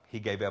wrong. He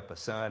gave up a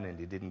son and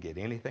he didn't get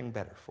anything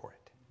better for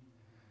it.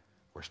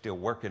 We're still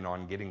working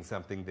on getting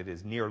something that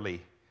is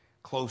nearly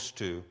close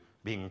to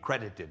being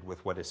credited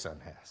with what his son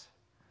has.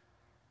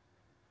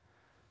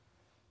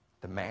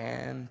 The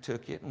man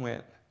took it and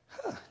went,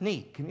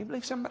 neat. Can you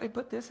believe somebody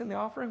put this in the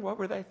offering? What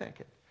were they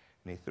thinking?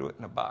 And he threw it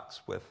in a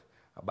box with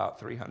about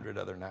 300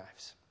 other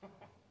knives.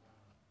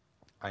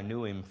 I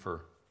knew him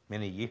for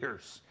many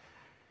years.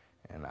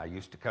 And I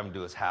used to come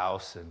to his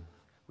house and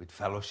we'd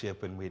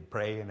fellowship and we'd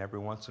pray. And every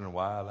once in a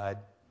while I'd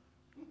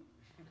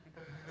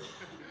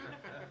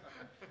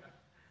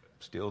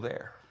still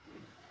there.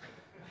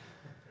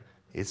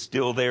 It's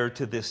still there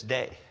to this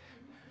day.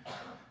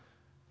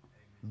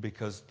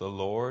 Because the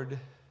Lord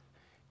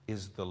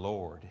is the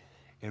Lord.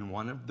 And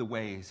one of the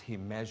ways he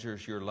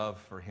measures your love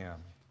for him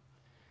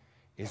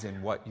is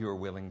in what you're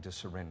willing to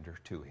surrender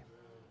to him.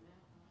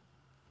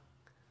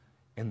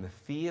 In the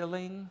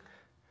feeling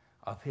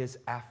of his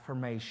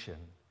affirmation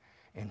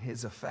and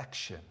his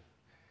affection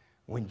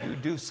when you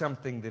do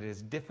something that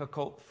is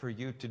difficult for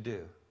you to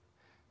do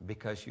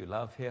because you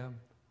love him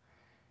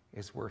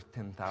is worth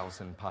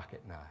 10,000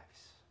 pocket knives.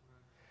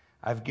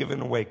 I've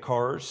given away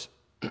cars,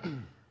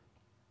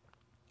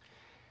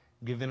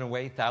 given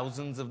away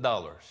thousands of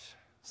dollars.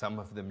 Some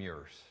of them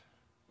yours.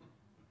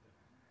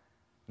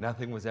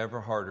 Nothing was ever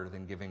harder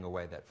than giving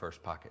away that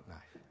first pocket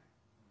knife.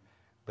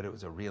 But it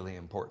was a really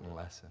important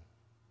lesson.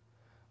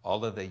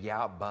 All of the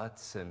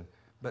buts and,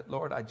 but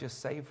Lord, I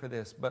just saved for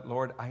this. But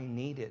Lord, I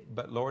need it.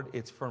 But Lord,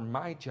 it's for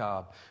my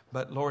job.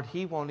 But Lord,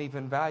 he won't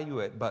even value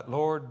it. But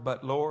Lord,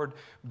 but Lord,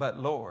 but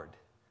Lord.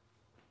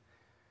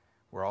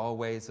 We're all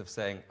ways of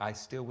saying, I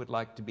still would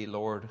like to be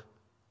Lord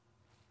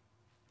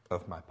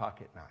of my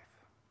pocket knife.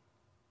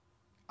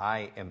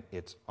 I am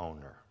its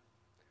owner.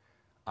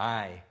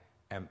 I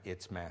am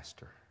its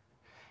master.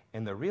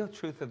 And the real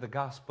truth of the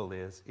gospel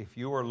is, if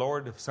you are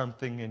Lord of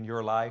something in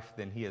your life,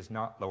 then he is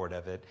not Lord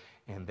of it,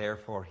 and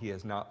therefore he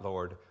is not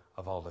Lord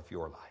of all of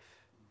your life.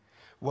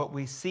 What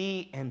we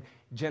see in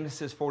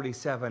Genesis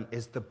 47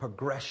 is the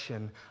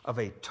progression of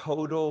a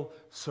total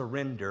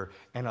surrender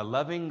and a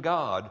loving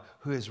God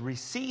who is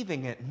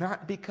receiving it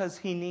not because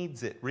he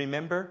needs it.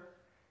 Remember,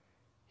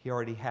 he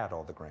already had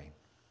all the grain.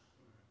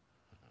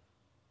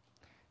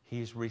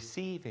 He's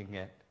receiving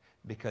it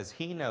because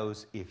he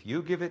knows if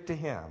you give it to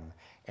him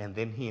and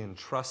then he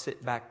entrusts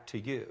it back to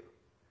you,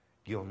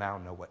 you'll now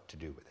know what to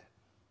do with it.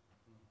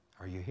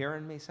 Are you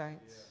hearing me,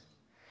 saints? Yes.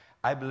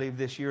 I believe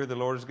this year the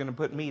Lord is going to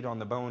put meat on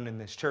the bone in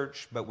this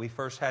church, but we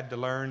first had to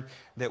learn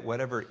that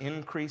whatever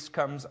increase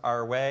comes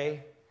our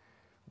way,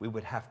 we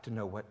would have to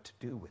know what to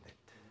do with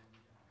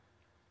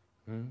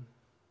it.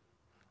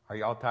 Are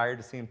y'all tired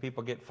of seeing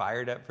people get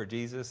fired up for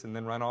Jesus and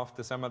then run off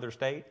to some other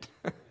state?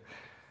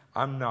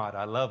 I'm not.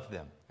 I love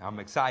them. I'm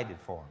excited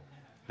for them.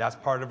 That's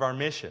part of our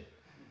mission.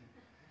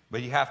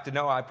 But you have to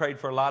know, I prayed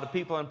for a lot of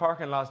people in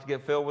parking lots to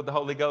get filled with the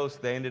Holy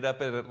Ghost. They ended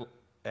up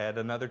at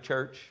another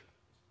church.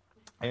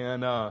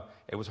 And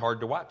it was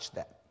hard to watch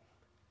that.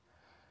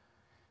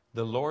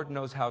 The Lord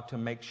knows how to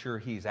make sure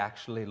he's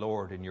actually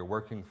Lord and you're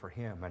working for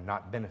him and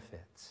not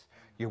benefits.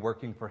 You're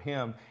working for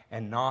him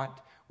and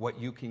not what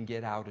you can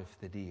get out of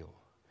the deal.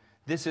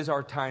 This is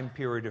our time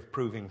period of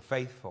proving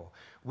faithful.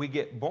 We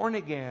get born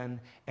again,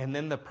 and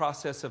then the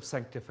process of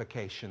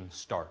sanctification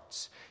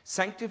starts.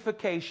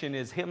 Sanctification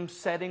is him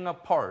setting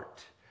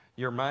apart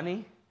your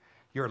money,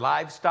 your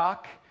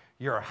livestock,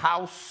 your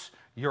house,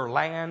 your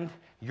land,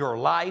 your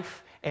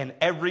life, and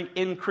every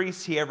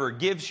increase he ever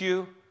gives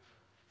you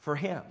for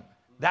him.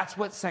 That's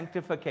what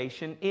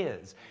sanctification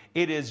is.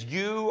 It is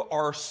you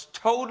are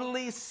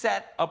totally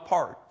set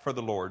apart for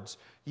the Lord's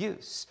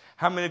use.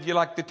 How many of you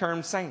like the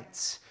term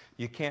saints?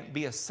 You can't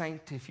be a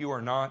saint if you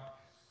are not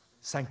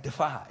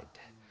sanctified.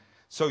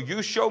 So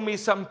you show me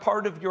some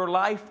part of your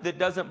life that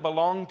doesn't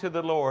belong to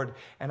the Lord,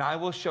 and I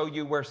will show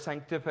you where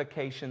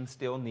sanctification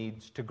still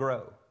needs to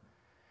grow.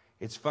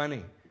 It's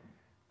funny.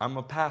 I'm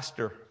a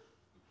pastor.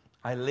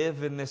 I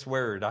live in this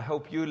word. I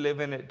hope you live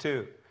in it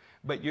too.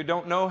 But you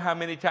don't know how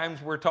many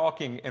times we're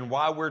talking, and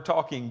while we're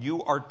talking,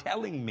 you are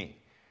telling me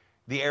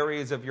the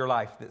areas of your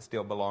life that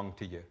still belong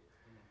to you.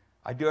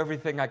 I do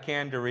everything I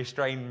can to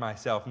restrain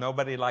myself.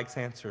 Nobody likes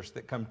answers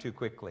that come too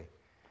quickly.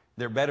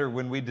 They're better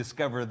when we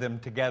discover them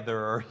together,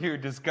 or you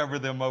discover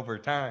them over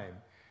time.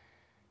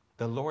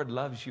 The Lord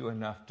loves you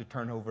enough to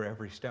turn over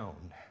every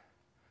stone.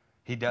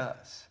 He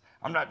does.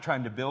 I'm not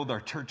trying to build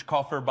our church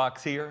coffer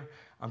box here.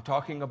 I'm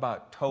talking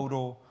about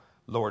total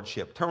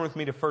lordship. Turn with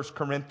me to 1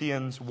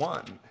 Corinthians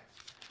 1.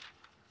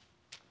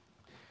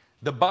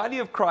 The body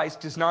of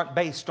Christ is not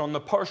based on the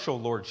partial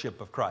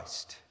lordship of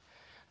Christ.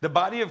 The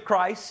body of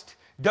Christ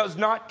does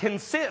not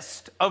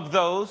consist of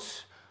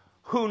those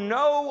who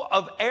know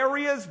of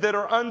areas that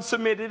are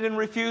unsubmitted and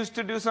refuse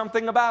to do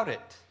something about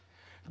it.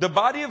 The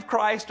body of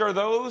Christ are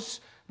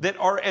those that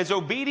are as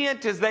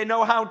obedient as they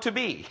know how to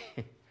be.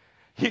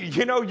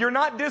 You know, you're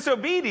not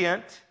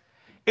disobedient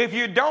if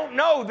you don't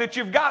know that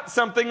you've got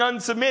something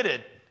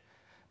unsubmitted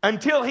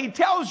until He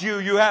tells you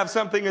you have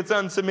something that's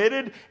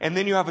unsubmitted, and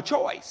then you have a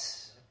choice.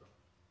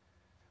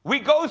 We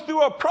go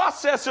through a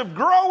process of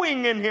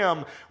growing in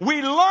Him.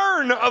 We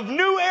learn of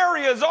new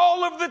areas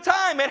all of the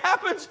time. It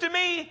happens to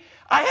me.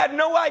 I had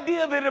no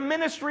idea that a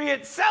ministry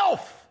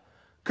itself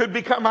could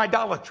become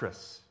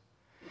idolatrous.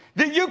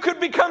 That you could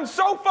become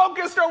so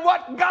focused on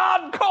what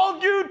God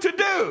called you to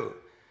do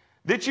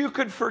that you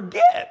could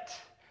forget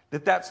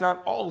that that's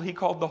not all He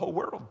called the whole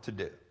world to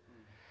do.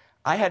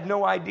 I had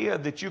no idea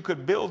that you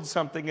could build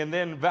something and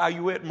then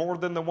value it more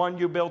than the one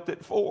you built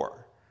it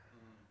for.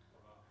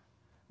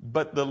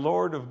 But the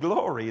Lord of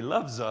glory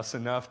loves us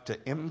enough to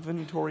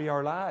inventory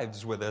our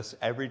lives with us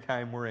every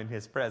time we're in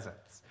His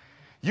presence.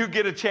 You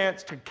get a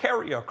chance to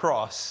carry a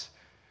cross,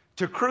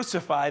 to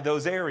crucify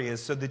those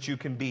areas so that you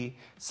can be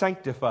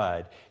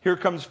sanctified. Here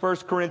comes 1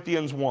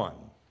 Corinthians 1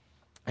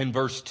 and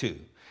verse 2.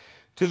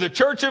 To the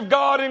church of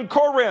God in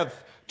Corinth,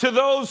 to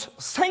those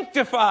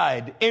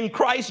sanctified in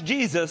Christ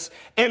Jesus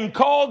and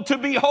called to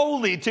be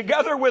holy,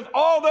 together with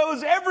all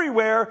those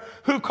everywhere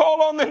who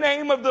call on the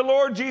name of the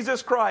Lord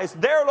Jesus Christ,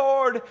 their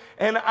Lord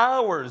and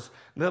ours.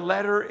 The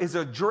letter is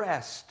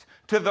addressed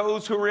to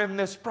those who are in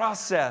this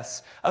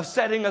process of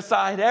setting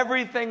aside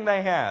everything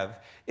they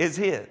have is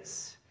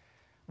His.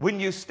 When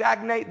you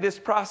stagnate this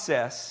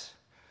process,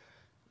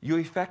 you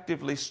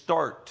effectively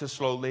start to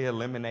slowly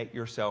eliminate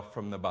yourself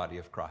from the body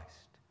of Christ.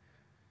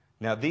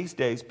 Now, these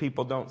days,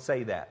 people don't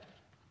say that.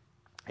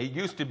 It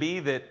used to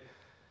be that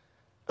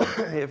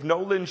if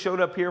Nolan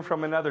showed up here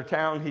from another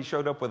town, he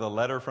showed up with a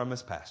letter from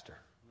his pastor.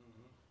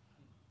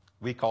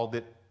 We called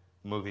it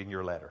moving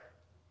your letter.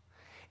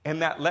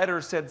 And that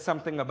letter said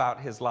something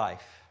about his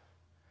life.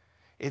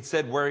 It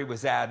said where he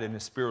was at in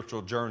his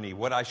spiritual journey,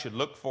 what I should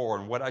look for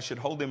and what I should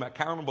hold him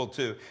accountable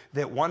to,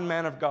 that one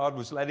man of God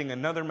was letting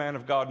another man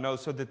of God know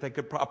so that they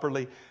could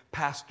properly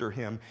pastor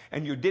him.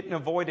 And you didn't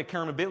avoid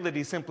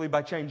accountability simply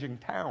by changing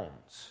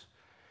towns.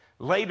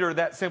 Later,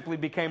 that simply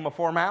became a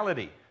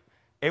formality.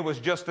 It was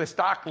just a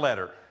stock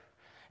letter.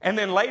 And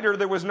then later,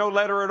 there was no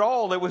letter at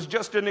all. It was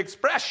just an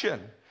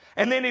expression.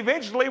 And then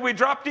eventually we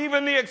dropped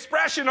even the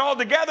expression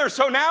altogether.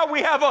 So now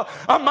we have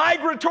a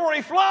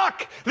migratory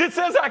flock that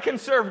says I can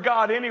serve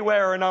God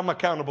anywhere and I'm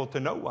accountable to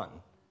no one.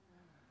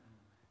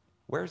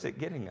 Where's it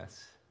getting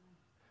us?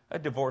 A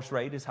divorce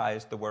rate as high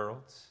as the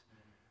world's.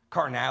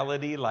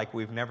 Carnality like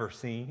we've never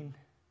seen.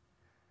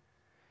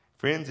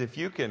 Friends, if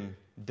you can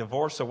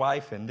divorce a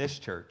wife in this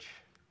church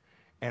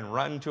and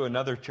run to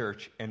another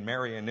church and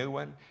marry a new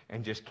one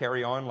and just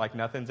carry on like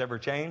nothing's ever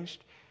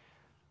changed,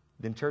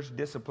 then church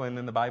discipline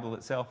in the Bible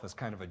itself is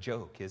kind of a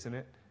joke, isn't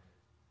it?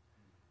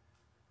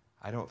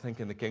 I don't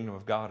think in the kingdom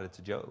of God it's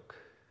a joke.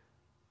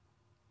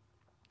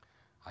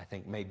 I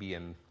think maybe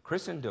in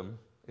Christendom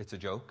it's a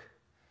joke,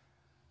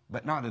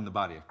 but not in the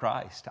body of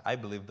Christ. I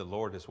believe the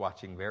Lord is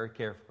watching very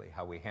carefully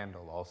how we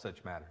handle all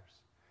such matters.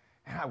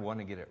 And I want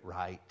to get it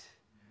right.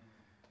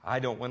 I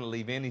don't want to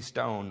leave any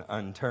stone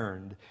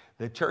unturned.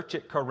 The church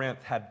at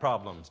Corinth had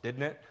problems,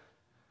 didn't it?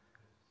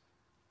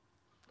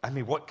 I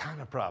mean, what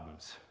kind of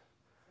problems?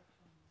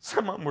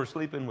 Some of them were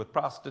sleeping with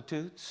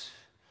prostitutes.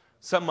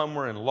 Some of them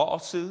were in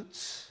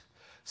lawsuits.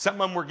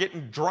 Some of them were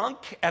getting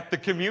drunk at the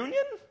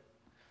communion.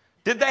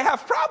 Did they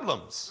have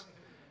problems?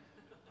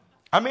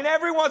 I mean,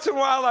 every once in a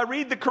while I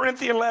read the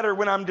Corinthian letter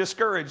when I'm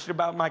discouraged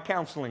about my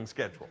counseling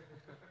schedule.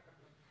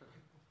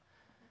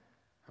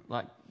 I'm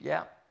like,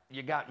 yeah,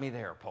 you got me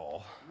there,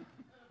 Paul.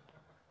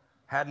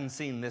 Hadn't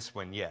seen this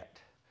one yet.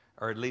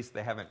 Or at least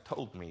they haven't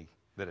told me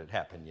that it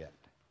happened yet.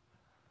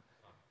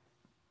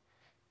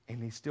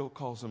 And he still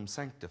calls them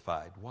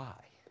sanctified. Why?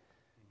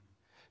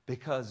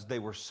 because they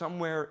were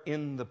somewhere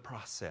in the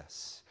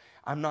process.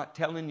 I'm not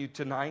telling you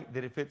tonight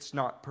that if it's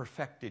not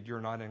perfected,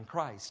 you're not in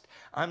Christ.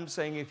 I'm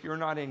saying if you're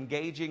not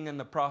engaging in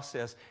the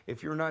process,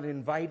 if you're not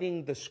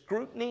inviting the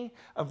scrutiny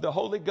of the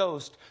Holy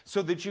Ghost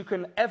so that you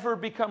can ever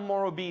become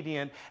more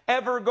obedient,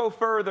 ever go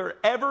further,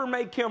 ever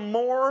make Him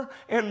more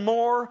and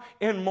more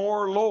and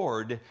more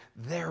Lord,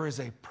 there is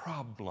a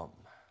problem.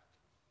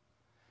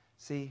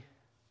 See,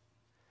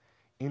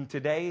 in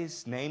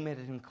today's name it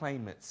and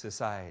claim it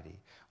society,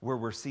 where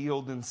we're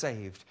sealed and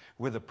saved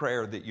with a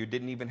prayer that you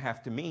didn't even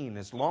have to mean,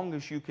 as long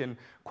as you can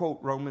quote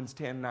Romans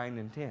 10:9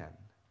 and 10.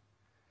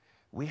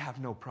 We have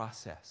no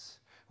process.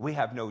 We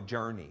have no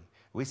journey.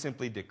 We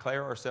simply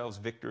declare ourselves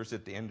victors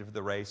at the end of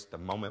the race the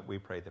moment we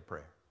pray the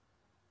prayer.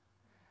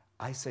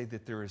 I say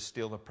that there is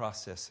still a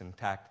process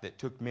intact that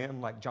took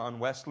men like John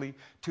Wesley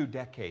 2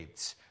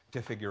 decades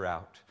to figure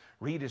out.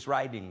 Read his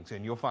writings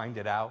and you'll find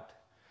it out.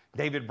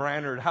 David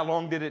Brainerd, how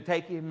long did it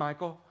take him,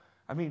 Michael?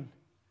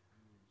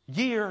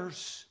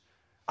 Years.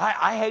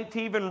 I hate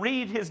to even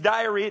read his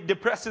diary. It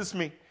depresses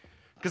me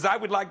because I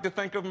would like to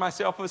think of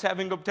myself as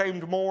having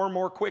obtained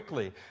more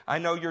quickly. I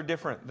know you're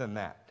different than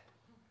that.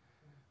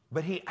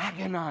 But he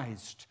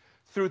agonized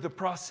through the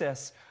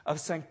process of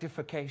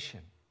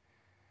sanctification.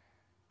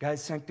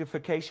 Guys,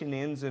 sanctification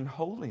ends in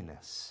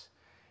holiness.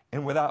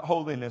 And without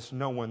holiness,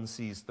 no one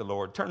sees the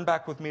Lord. Turn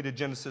back with me to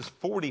Genesis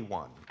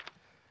 41.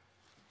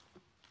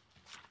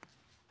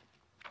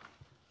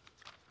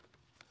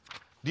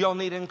 Do y'all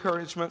need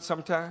encouragement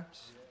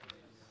sometimes?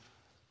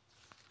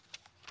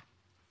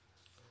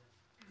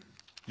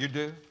 You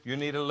do? You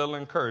need a little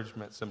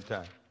encouragement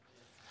sometimes.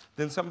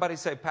 Then somebody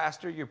say,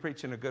 Pastor, you're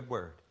preaching a good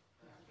word.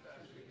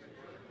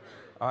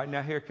 All right,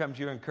 now here comes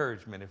your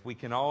encouragement. If we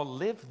can all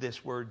live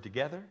this word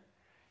together,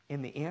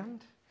 in the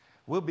end,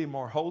 we'll be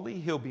more holy,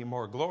 He'll be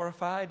more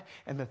glorified,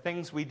 and the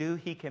things we do,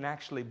 He can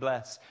actually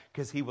bless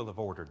because He will have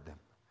ordered them.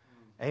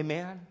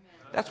 Amen?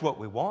 That's what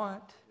we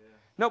want.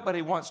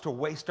 Nobody wants to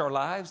waste our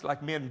lives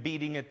like men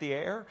beating at the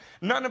air.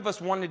 None of us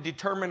want to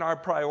determine our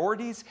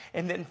priorities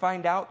and then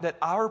find out that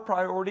our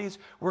priorities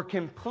were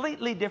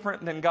completely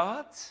different than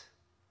God's.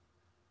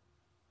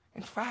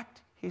 In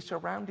fact, He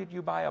surrounded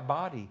you by a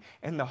body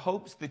in the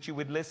hopes that you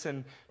would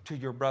listen to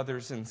your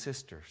brothers and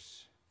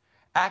sisters.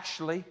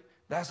 Actually,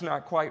 that's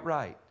not quite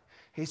right.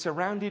 He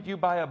surrounded you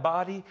by a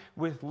body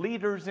with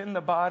leaders in the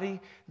body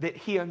that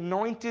He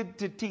anointed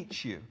to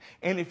teach you.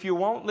 And if you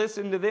won't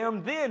listen to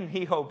them, then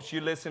He hopes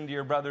you listen to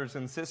your brothers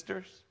and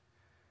sisters.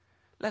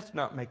 Let's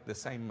not make the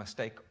same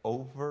mistake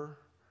over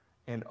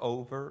and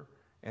over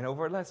and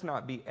over. Let's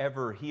not be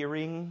ever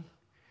hearing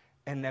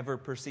and never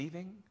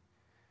perceiving.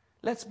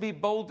 Let's be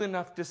bold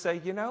enough to say,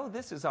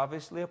 this is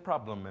obviously a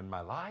problem in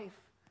my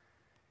life.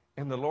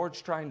 And the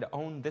Lord's trying to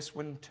own this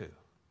one too.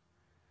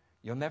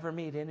 You'll never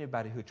meet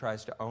anybody who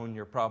tries to own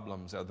your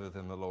problems other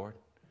than the Lord.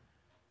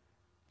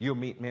 You'll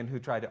meet men who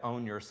try to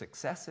own your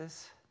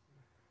successes,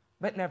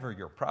 but never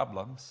your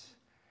problems.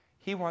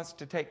 He wants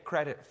to take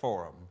credit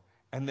for them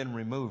and then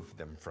remove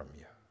them from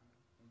you.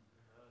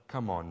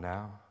 Come on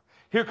now.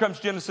 Here comes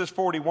Genesis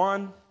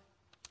 41.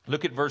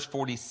 Look at verse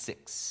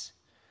 46.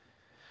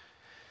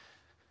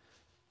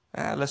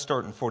 Let's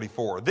start in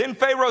 44. Then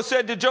Pharaoh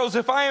said to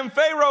Joseph, I am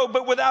Pharaoh,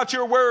 but without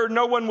your word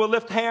no one will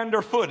lift hand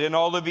or foot in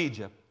all of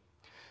Egypt.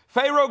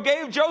 Pharaoh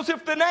gave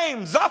Joseph the name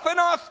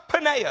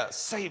Zaphanath-Paneah,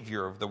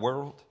 Savior of the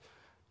world,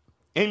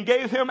 and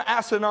gave him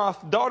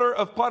Asenath, daughter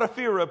of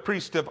Potipherah,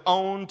 priest of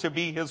On, to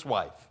be his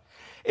wife.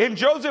 And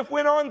Joseph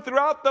went on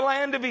throughout the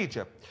land of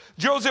Egypt.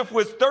 Joseph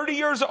was 30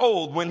 years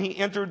old when he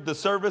entered the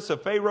service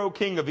of Pharaoh,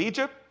 king of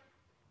Egypt.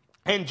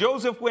 And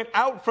Joseph went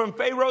out from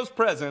Pharaoh's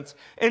presence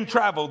and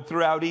traveled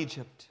throughout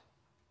Egypt.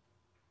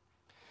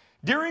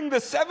 During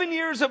the 7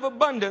 years of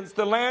abundance,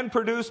 the land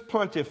produced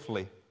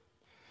plentifully.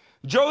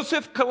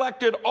 Joseph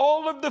collected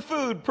all of the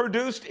food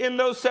produced in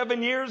those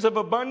 7 years of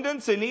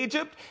abundance in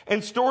Egypt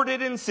and stored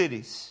it in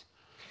cities.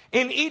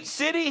 In each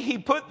city, he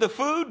put the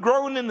food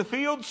grown in the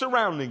field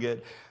surrounding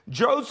it.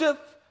 Joseph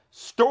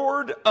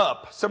stored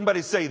up.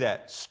 Somebody say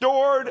that.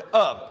 Stored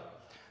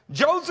up.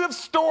 Joseph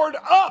stored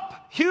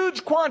up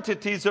huge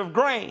quantities of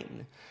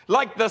grain,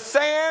 like the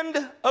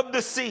sand of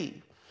the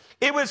sea.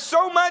 It was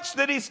so much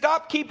that he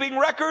stopped keeping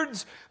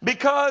records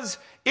because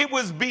it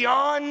was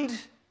beyond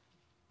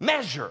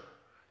measure.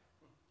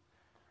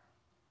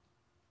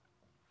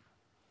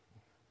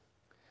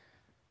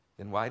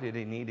 Then why did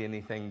he need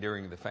anything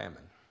during the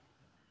famine?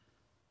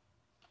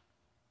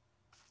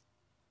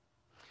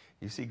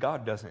 You see,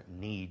 God doesn't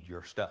need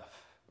your stuff.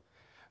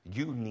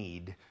 You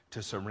need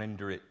to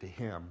surrender it to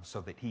Him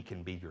so that He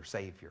can be your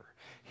Savior.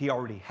 He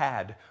already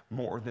had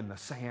more than the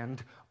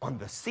sand on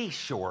the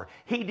seashore.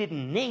 He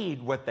didn't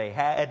need what they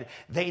had.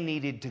 They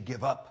needed to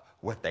give up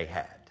what they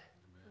had.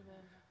 Amen.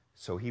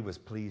 So He was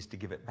pleased to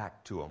give it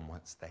back to them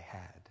once they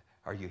had.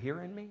 Are you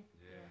hearing me?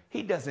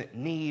 He doesn't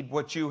need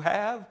what you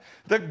have.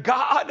 The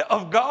God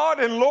of God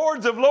and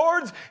Lords of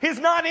Lords is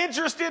not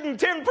interested in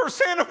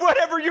 10% of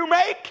whatever you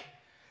make.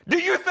 Do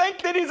you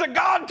think that He's a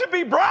God to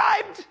be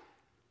bribed?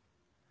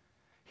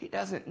 He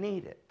doesn't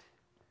need it.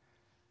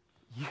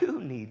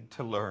 You need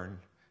to learn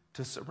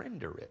to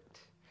surrender it.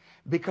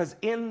 Because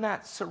in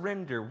that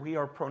surrender, we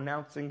are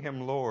pronouncing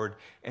him Lord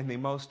in the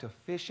most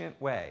efficient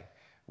way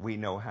we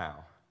know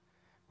how.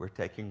 We're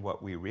taking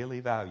what we really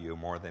value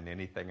more than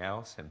anything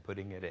else and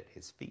putting it at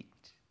his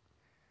feet.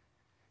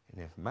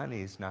 And if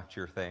money's not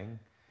your thing,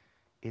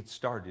 it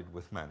started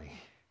with money.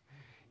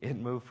 It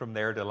moved from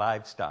there to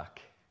livestock.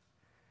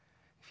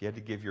 If you had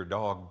to give your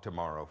dog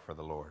tomorrow for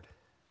the Lord,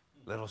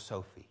 little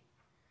Sophie,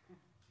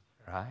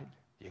 right?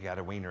 You got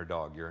a wiener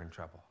dog, you're in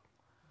trouble.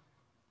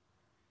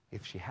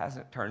 If she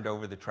hasn't turned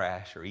over the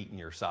trash or eaten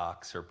your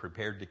socks or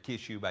prepared to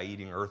kiss you by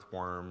eating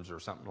earthworms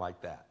or something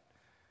like that,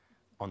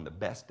 on the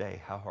best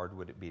day, how hard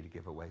would it be to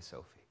give away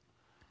Sophie?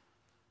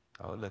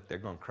 Oh, look, they're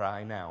going to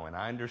cry now. And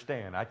I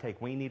understand. I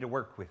take Weenie to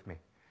work with me.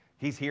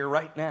 He's here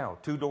right now,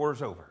 2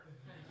 doors over.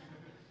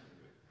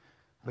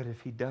 But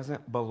if he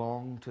doesn't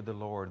belong to the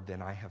Lord,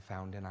 then I have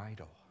found an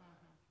idol.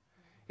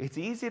 It's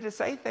easy to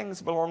say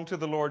things belong to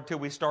the Lord till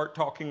we start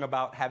talking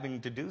about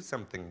having to do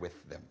something with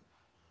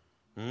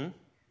them.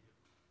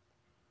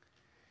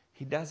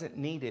 He doesn't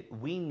need it.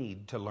 We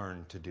need to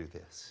learn to do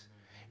this.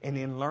 And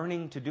in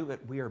learning to do it,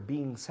 we are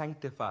being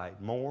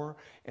sanctified more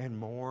and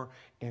more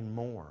and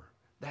more.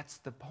 That's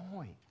the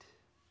point.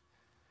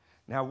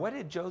 Now, what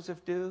did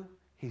Joseph do?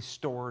 He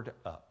stored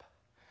up.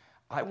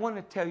 I want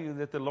to tell you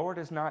that the Lord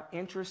is not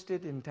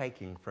interested in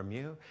taking from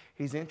you.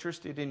 He's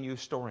interested in you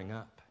storing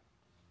up.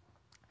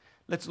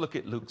 Let's look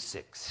at Luke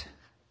 6.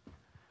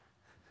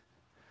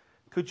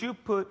 Could you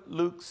put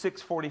Luke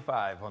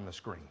 6:45 on the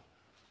screen?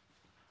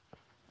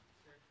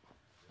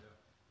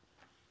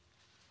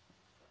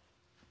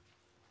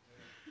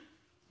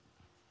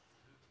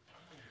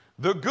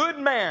 The good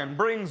man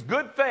brings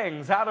good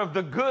things out of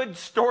the good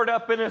stored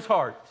up in his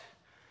heart.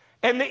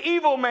 And the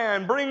evil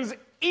man brings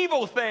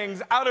evil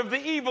things out of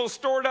the evil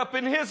stored up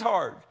in his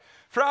heart.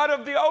 For out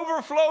of the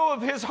overflow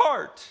of his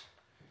heart,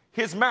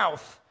 his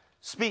mouth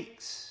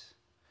speaks.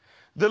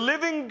 The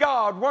living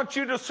God wants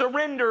you to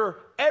surrender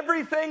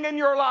everything in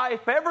your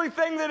life,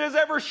 everything that has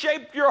ever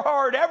shaped your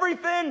heart,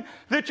 everything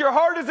that your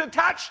heart is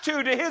attached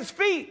to his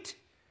feet,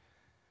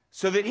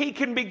 so that he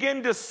can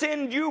begin to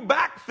send you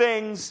back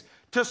things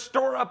to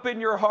store up in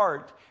your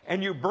heart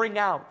and you bring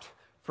out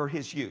for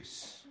his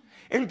use.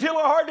 Until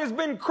a heart has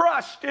been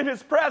crushed in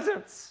his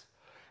presence,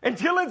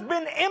 until it's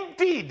been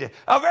emptied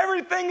of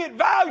everything it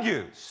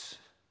values,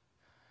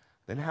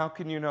 then how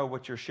can you know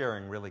what you're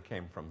sharing really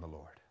came from the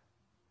Lord?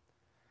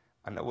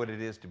 I know what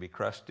it is to be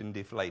crushed and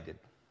deflated.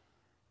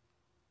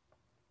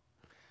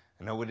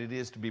 I know what it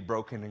is to be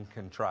broken and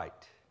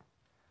contrite.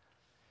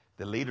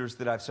 The leaders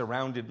that I've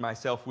surrounded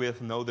myself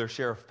with know their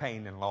share of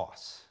pain and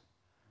loss.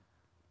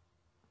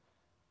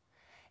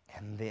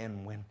 And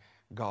then when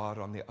God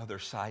on the other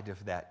side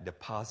of that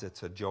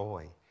deposits a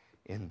joy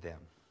in them,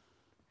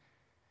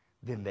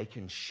 then they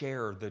can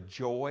share the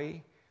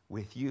joy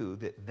with you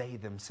that they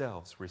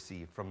themselves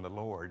received from the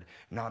Lord,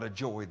 not a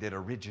joy that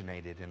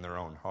originated in their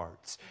own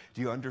hearts.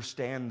 Do you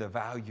understand the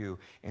value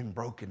in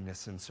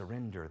brokenness and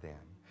surrender then?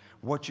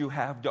 What you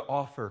have to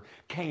offer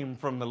came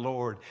from the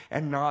Lord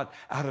and not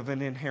out of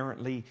an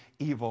inherently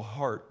evil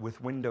heart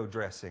with window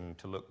dressing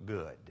to look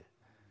good.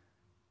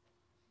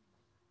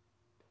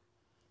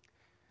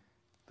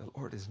 The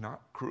Lord is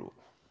not cruel.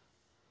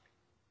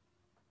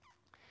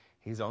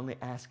 He's only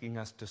asking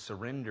us to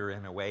surrender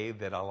in a way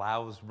that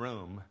allows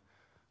room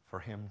for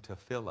him to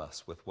fill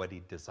us with what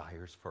he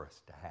desires for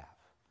us to have.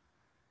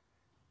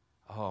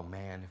 Oh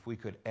man, if we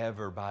could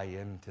ever buy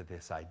into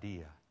this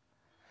idea,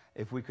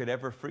 if we could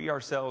ever free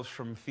ourselves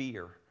from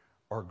fear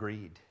or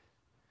greed,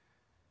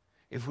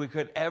 if we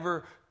could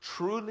ever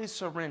truly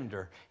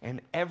surrender in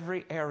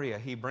every area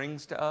he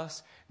brings to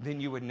us,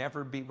 then you would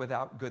never be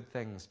without good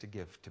things to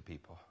give to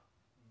people.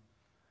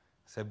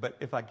 So, but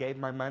if I gave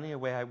my money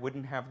away, I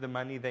wouldn't have the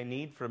money they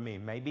need from me.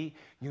 Maybe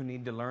you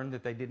need to learn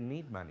that they didn't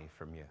need money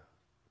from you.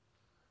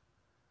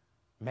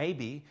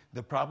 Maybe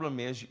the problem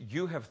is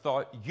you have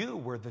thought you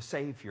were the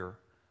Savior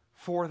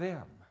for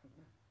them.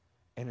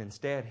 And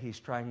instead, he's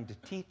trying to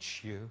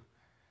teach you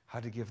how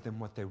to give them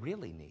what they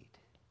really need.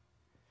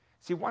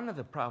 See, one of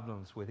the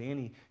problems with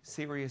any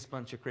serious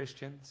bunch of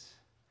Christians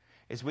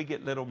is we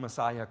get little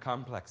Messiah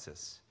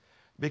complexes.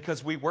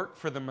 Because we work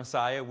for the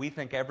Messiah, we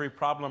think every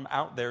problem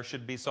out there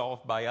should be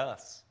solved by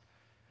us.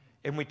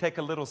 And we take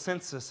a little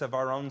census of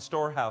our own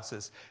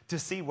storehouses to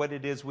see what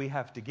it is we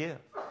have to give.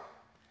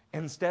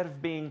 Instead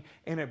of being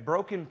in a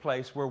broken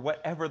place where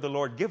whatever the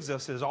Lord gives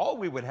us is all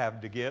we would have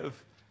to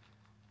give,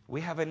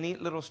 we have a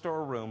neat little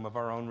storeroom of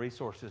our own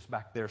resources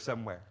back there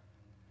somewhere.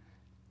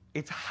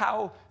 It's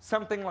how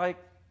something like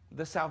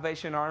the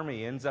Salvation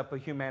Army ends up a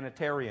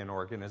humanitarian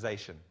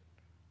organization.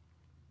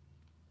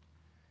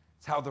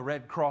 It's how the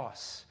Red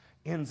Cross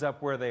ends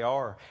up where they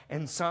are.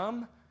 And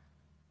some,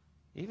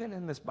 even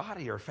in this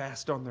body, are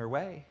fast on their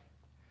way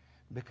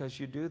because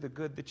you do the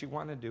good that you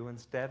want to do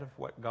instead of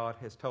what God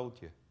has told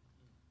you.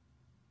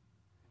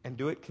 And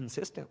do it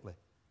consistently.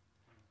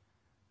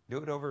 Do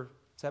it over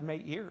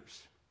 7-8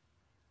 years.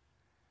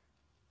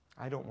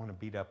 I don't want to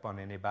beat up on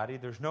anybody.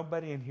 There's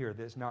nobody in here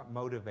that's not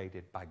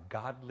motivated by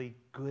godly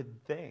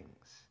good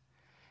things.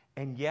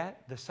 And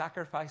yet, the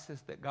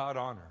sacrifices that God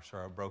honors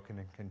are a broken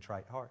and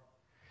contrite heart.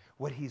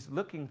 What He's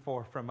looking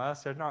for from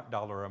us are not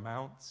dollar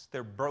amounts.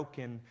 They're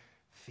broken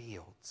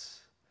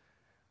fields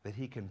that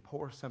He can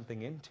pour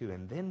something into.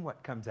 And then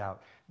what comes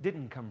out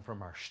didn't come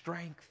from our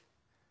strength.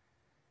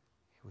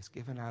 It was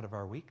given out of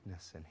our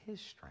weakness and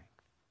His strength.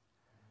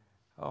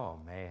 Oh,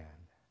 man.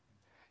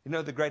 You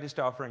know the greatest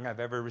offering I've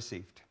ever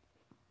received?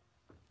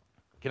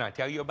 Can I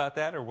tell you about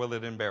that, or will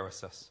it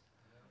embarrass us?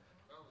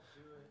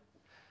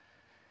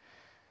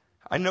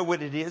 I know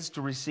what it is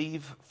to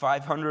receive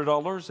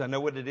 $500. I know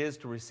what it is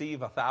to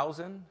receive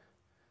 $1,000.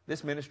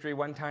 This ministry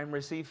one time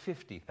received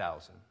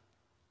 $50,000.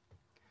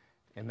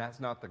 And that's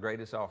not the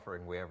greatest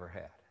offering we ever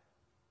had.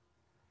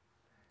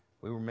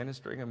 We were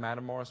ministering in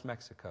Matamoros,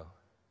 Mexico.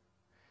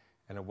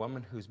 And a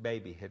woman whose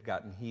baby had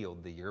gotten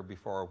healed the year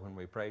before when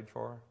we prayed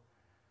for her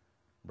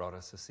brought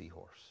us a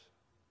seahorse.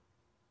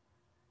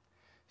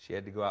 She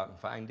had to go out and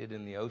find it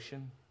in the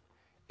ocean.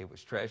 It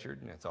was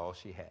treasured, and it's all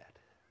she had.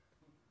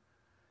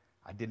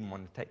 I didn't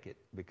want to take it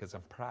because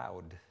I'm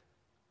proud,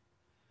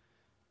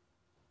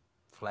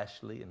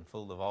 fleshly and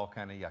full of all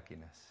kind of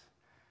yuckiness.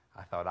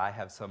 I thought, I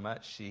have so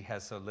much, she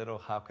has so little,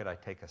 how could I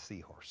take a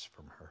seahorse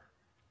from her?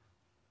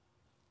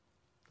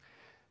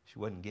 She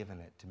wasn't giving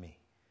it to me.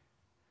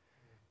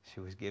 She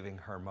was giving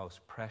her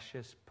most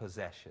precious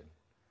possession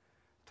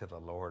to the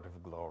Lord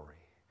of glory.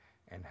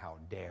 And how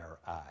dare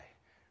I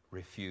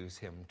refuse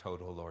Him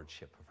total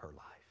lordship of her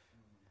life?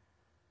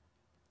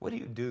 What do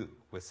you do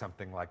with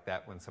something like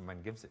that when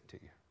someone gives it to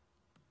you?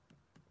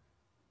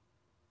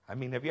 I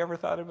mean, have you ever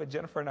thought of it?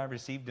 Jennifer and I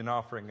received an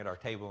offering at our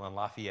table in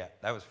Lafayette.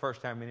 That was the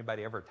first time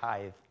anybody ever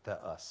tithed to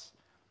us.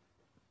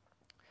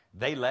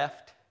 They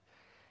left,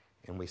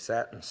 and we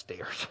sat and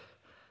stared.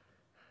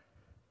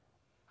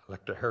 I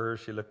looked at her,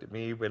 she looked at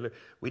me.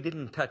 We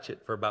didn't touch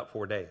it for about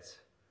 4 days.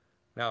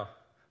 Now,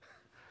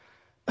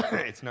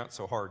 it's not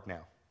so hard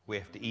now. We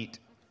have to eat.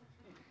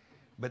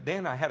 But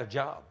then I had a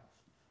job.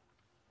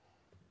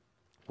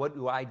 What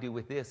do I do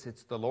with this?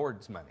 It's the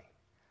Lord's money.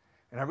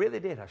 And I really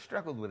did. I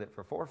struggled with it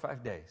for 4 or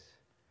 5 days.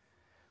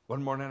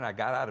 One morning I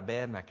got out of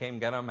bed and I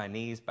got on my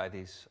knees by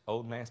these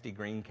old nasty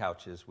green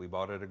couches we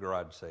bought at a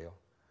garage sale.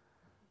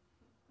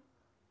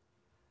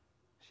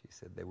 She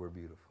said they were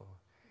beautiful.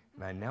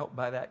 And I knelt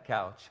by that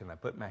couch and I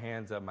put my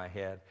hands on my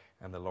head,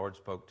 and the Lord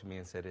spoke to me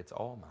and said, it's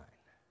all mine.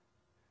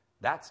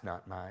 That's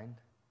not mine.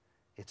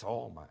 It's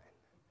all mine.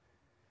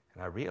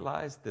 And I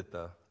realized that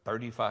the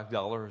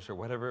 $35 or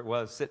whatever it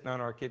was sitting on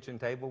our kitchen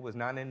table was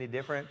not any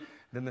different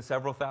than the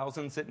several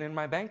thousand sitting in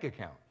my bank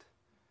account.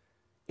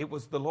 It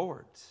was the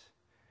Lord's.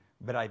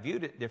 But I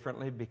viewed it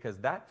differently because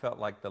that felt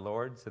like the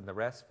Lord's and the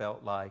rest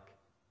felt like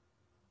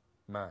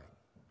mine.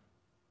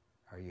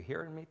 Are you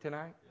hearing me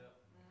tonight?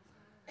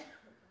 Yeah.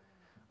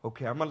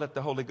 Okay, I'm going to let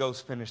the Holy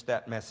Ghost finish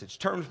that message.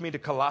 Turn with me to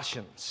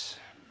Colossians.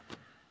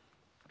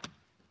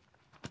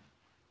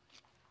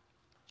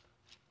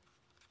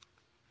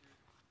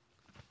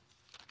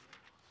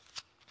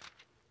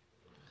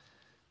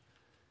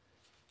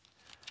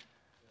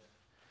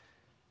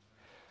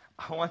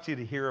 I want you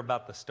to hear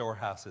about the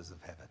storehouses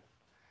of heaven.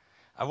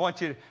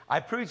 I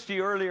preached to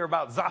you earlier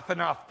about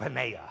Zaphanath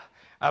Paneah,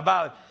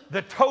 about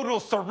the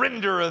total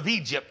surrender of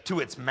Egypt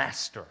to its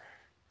master.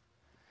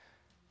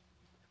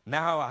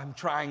 Now I'm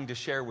trying to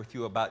share with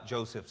you about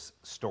Joseph's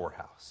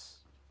storehouse.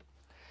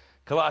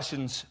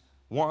 Colossians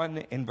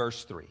 1 and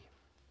verse 3.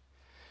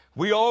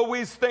 We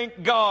always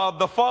thank God,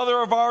 the Father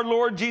of our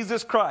Lord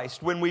Jesus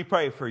Christ, when we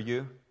pray for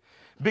you,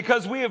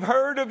 because we have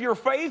heard of your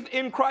faith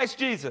in Christ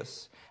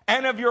Jesus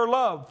and of your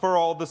love for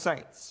all the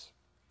saints.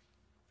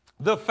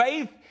 The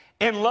faith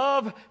and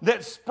love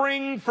that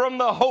spring from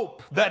the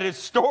hope that is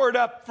stored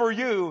up for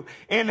you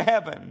in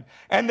heaven,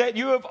 and that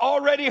you have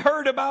already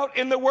heard about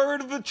in the word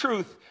of the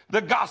truth,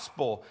 the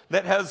gospel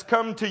that has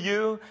come to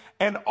you.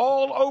 And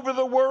all over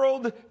the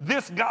world,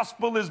 this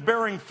gospel is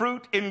bearing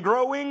fruit in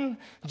growing,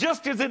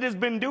 just as it has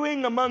been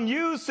doing among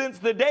you since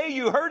the day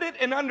you heard it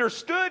and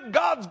understood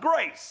God's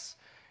grace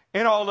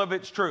in all of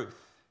its truth.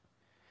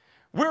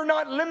 We're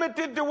not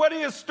limited to what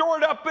He has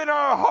stored up in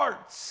our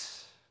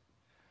hearts,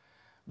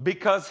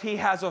 because He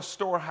has a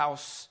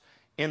storehouse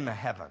in the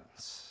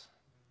heavens.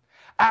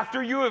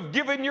 After you have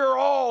given your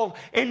all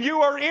and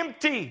you are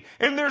empty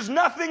and there's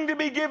nothing to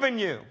be given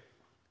you,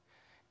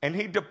 and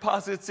He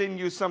deposits in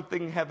you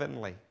something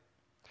heavenly.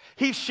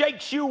 He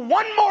shakes you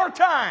one more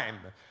time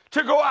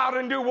to go out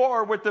and do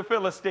war with the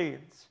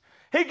Philistines.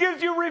 He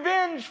gives you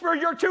revenge for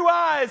your 2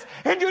 eyes,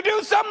 and you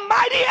do some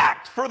mighty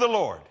act for the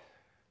Lord.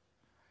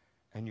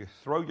 And you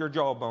throw your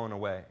jawbone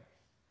away.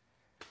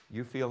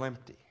 You feel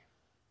empty.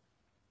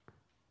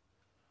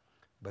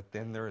 But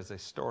then there is a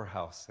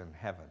storehouse in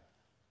heaven.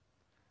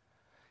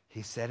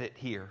 He said it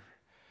here.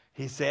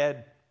 He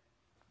said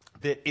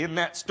that in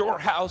that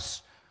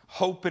storehouse,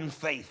 hope and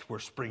faith were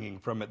springing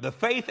from it. The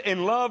faith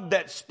and love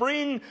that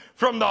spring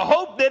from the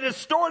hope that is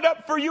stored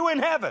up for you in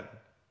heaven.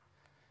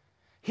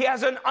 He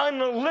has an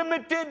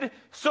unlimited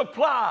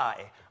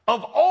supply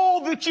of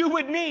all that you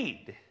would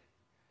need.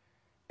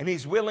 And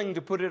He's willing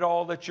to put it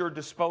all at your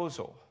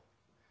disposal.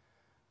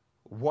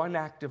 one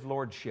act of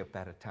lordship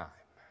at a time.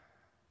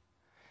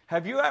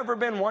 Have you ever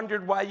been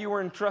wondered why you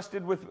were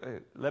entrusted with,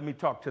 let me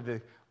talk to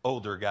the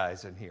older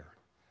guys in here.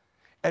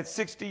 At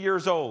 60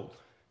 years old,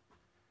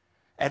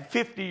 at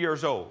 50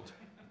 years old,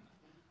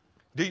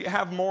 do you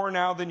have more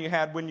now than you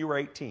had when you were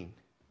 18?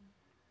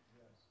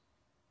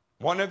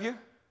 One of you?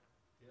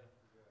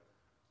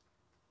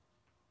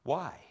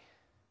 Why?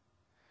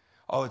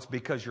 Oh, it's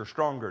because you're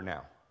stronger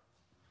now.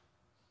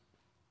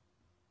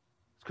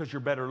 It's because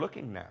you're better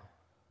looking now.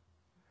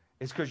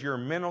 It's because your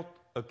mental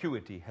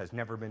acuity has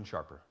never been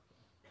sharper.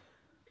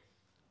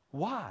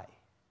 Why?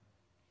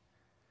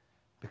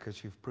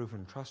 Because you've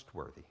proven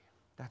trustworthy.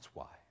 That's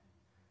why.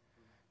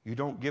 You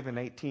don't give an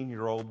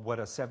 18-year-old what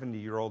a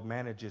 70-year-old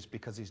manages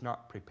because he's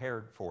not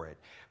prepared for it.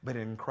 But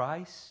in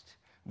Christ,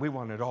 we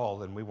want it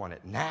all and we want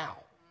it now.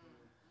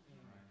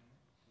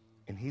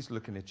 And he's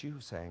looking at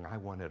you saying, I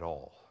want it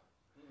all.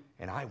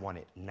 And I want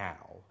it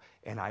now.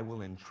 And I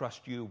will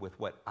entrust you with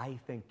what I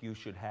think you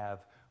should have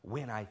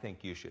when I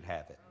think you should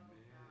have it.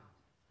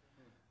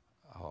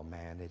 Oh,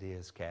 man, it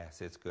is,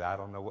 Cass. It's good. I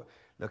don't know what.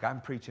 Look, I'm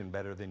preaching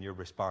better than you're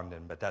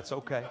responding, but that's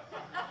okay.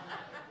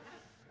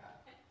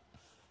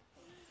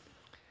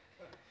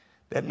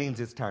 That means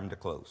it's time to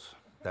close.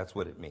 That's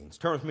what it means.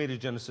 Turn with me to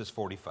Genesis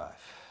 45.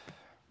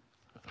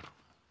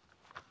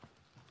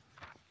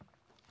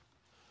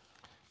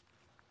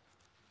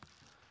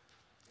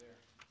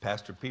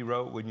 Pastor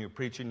Piro, when you're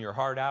preaching your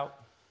heart out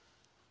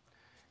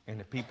and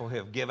the people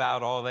have give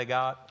out all they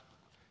got,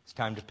 it's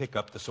time to pick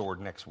up the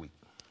sword next week.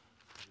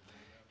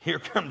 Here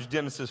comes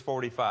Genesis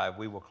 45.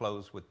 We will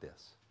close with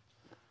this.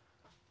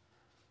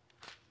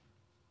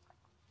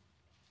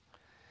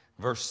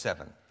 Verse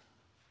 7.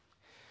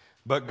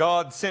 But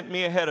God sent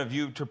me ahead of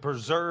you to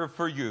preserve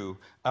for you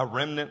a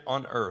remnant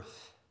on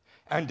earth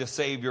and to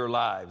save your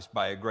lives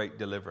by a great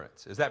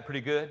deliverance. Is that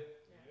pretty good?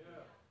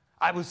 Yeah.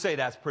 I would say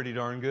that's pretty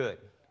darn good.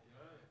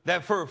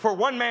 That for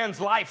one man's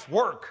life's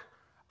work,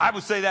 I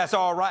would say that's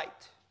all right.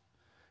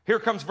 Here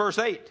comes verse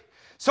 8.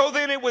 So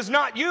then it was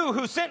not you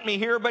who sent me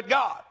here, but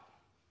God.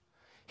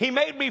 He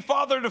made me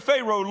father to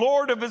Pharaoh,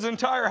 lord of his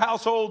entire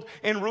household,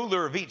 and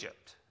ruler of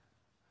Egypt.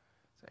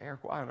 So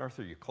Eric, why on earth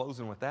are you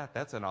closing with that?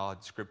 That's an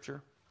odd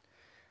scripture.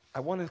 I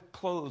want to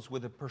close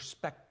with a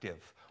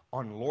perspective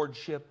on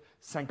lordship,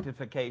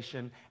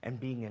 sanctification, and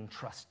being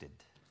entrusted.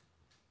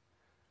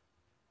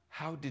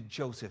 How did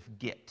Joseph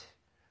get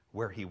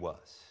where he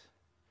was?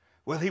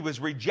 Well, he was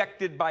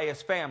rejected by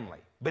his family,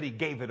 but he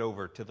gave it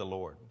over to the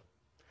Lord.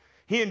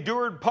 He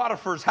endured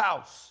Potiphar's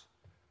house,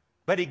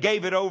 but he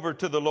gave it over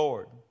to the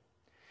Lord.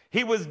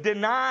 He was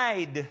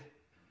denied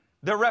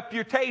the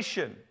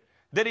reputation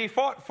that he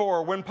fought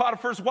for when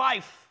Potiphar's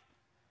wife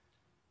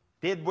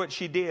did what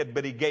she did,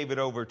 but he gave it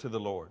over to the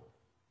Lord.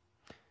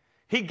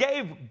 He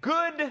gave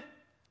good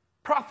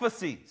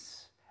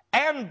prophecies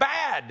and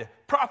bad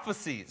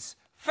prophecies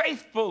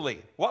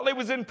faithfully while he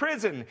was in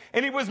prison,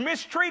 and he was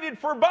mistreated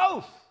for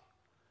both,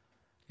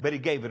 but he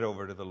gave it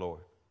over to the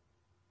Lord.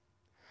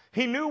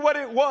 He knew what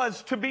it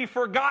was to be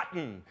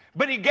forgotten,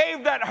 but he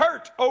gave that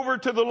hurt over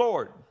to the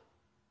Lord.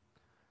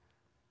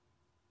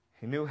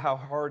 He knew how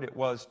hard it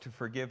was to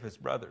forgive his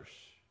brothers,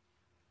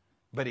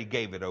 but he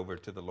gave it over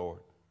to the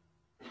Lord.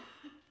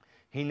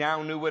 He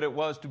now knew what it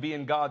was to be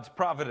in God's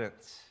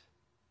providence,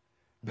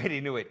 but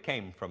he knew it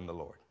came from the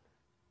Lord.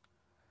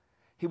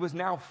 He was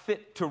now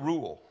fit to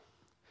rule.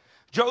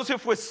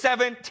 Joseph was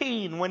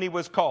 17 when he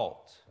was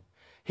called.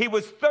 He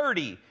was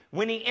 30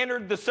 when he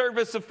entered the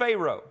service of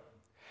Pharaoh.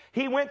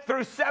 He went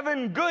through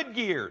 7 good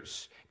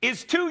years,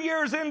 is 2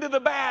 years into the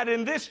bad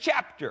in this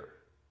chapter.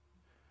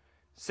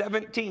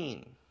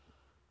 17,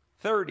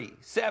 30,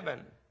 7,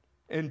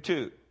 and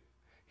 2.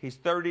 He's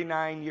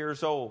 39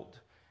 years old,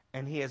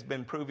 and he has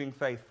been proving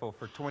faithful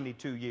for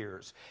 22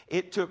 years.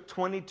 It took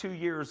 22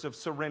 years of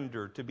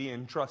surrender to be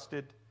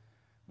entrusted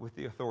with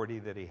the authority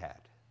that he had.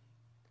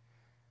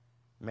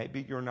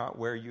 Maybe you're not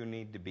where you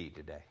need to be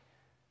today.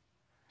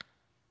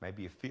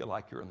 Maybe you feel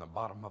like you're in the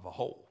bottom of a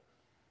hole.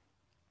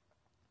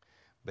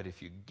 But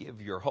if you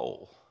give your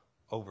hole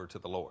over to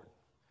the Lord,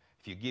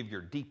 if you give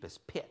your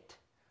deepest pit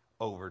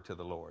over to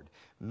the Lord,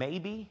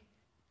 maybe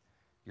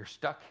you're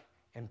stuck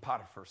in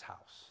Potiphar's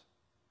house.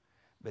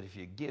 But if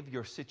you give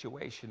your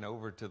situation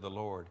over to the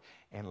Lord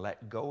and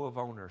let go of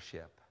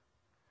ownership,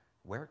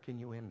 where can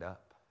you end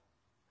up?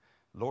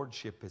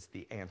 Lordship is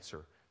the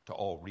answer to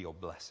all real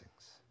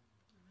blessings.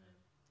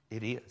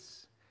 It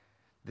is.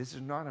 This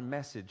is not a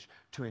message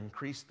to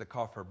increase the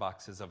coffer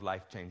boxes of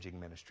life-changing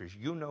ministries.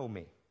 You know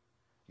me.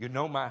 You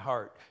know my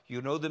heart.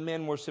 You know the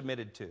men we're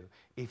submitted to.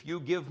 If you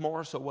give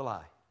more, so will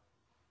I.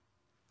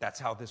 That's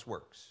how this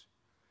works.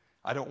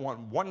 I don't want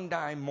one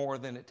dime more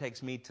than it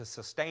takes me to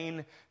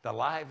sustain the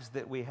lives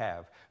that we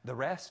have. The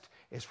rest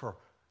is for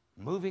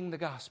moving the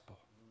gospel.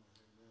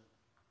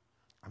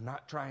 I'm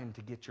not trying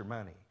to get your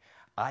money.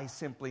 I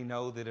simply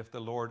know that if the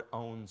Lord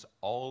owns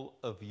all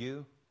of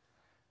you,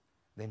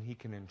 then he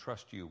can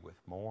entrust you with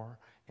more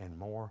and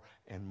more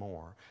and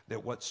more.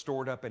 That what's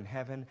stored up in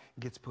heaven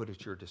gets put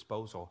at your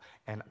disposal.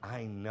 And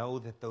I know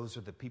that those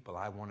are the people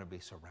I want to be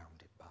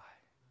surrounded by.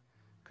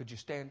 Could you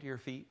stand to your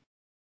feet?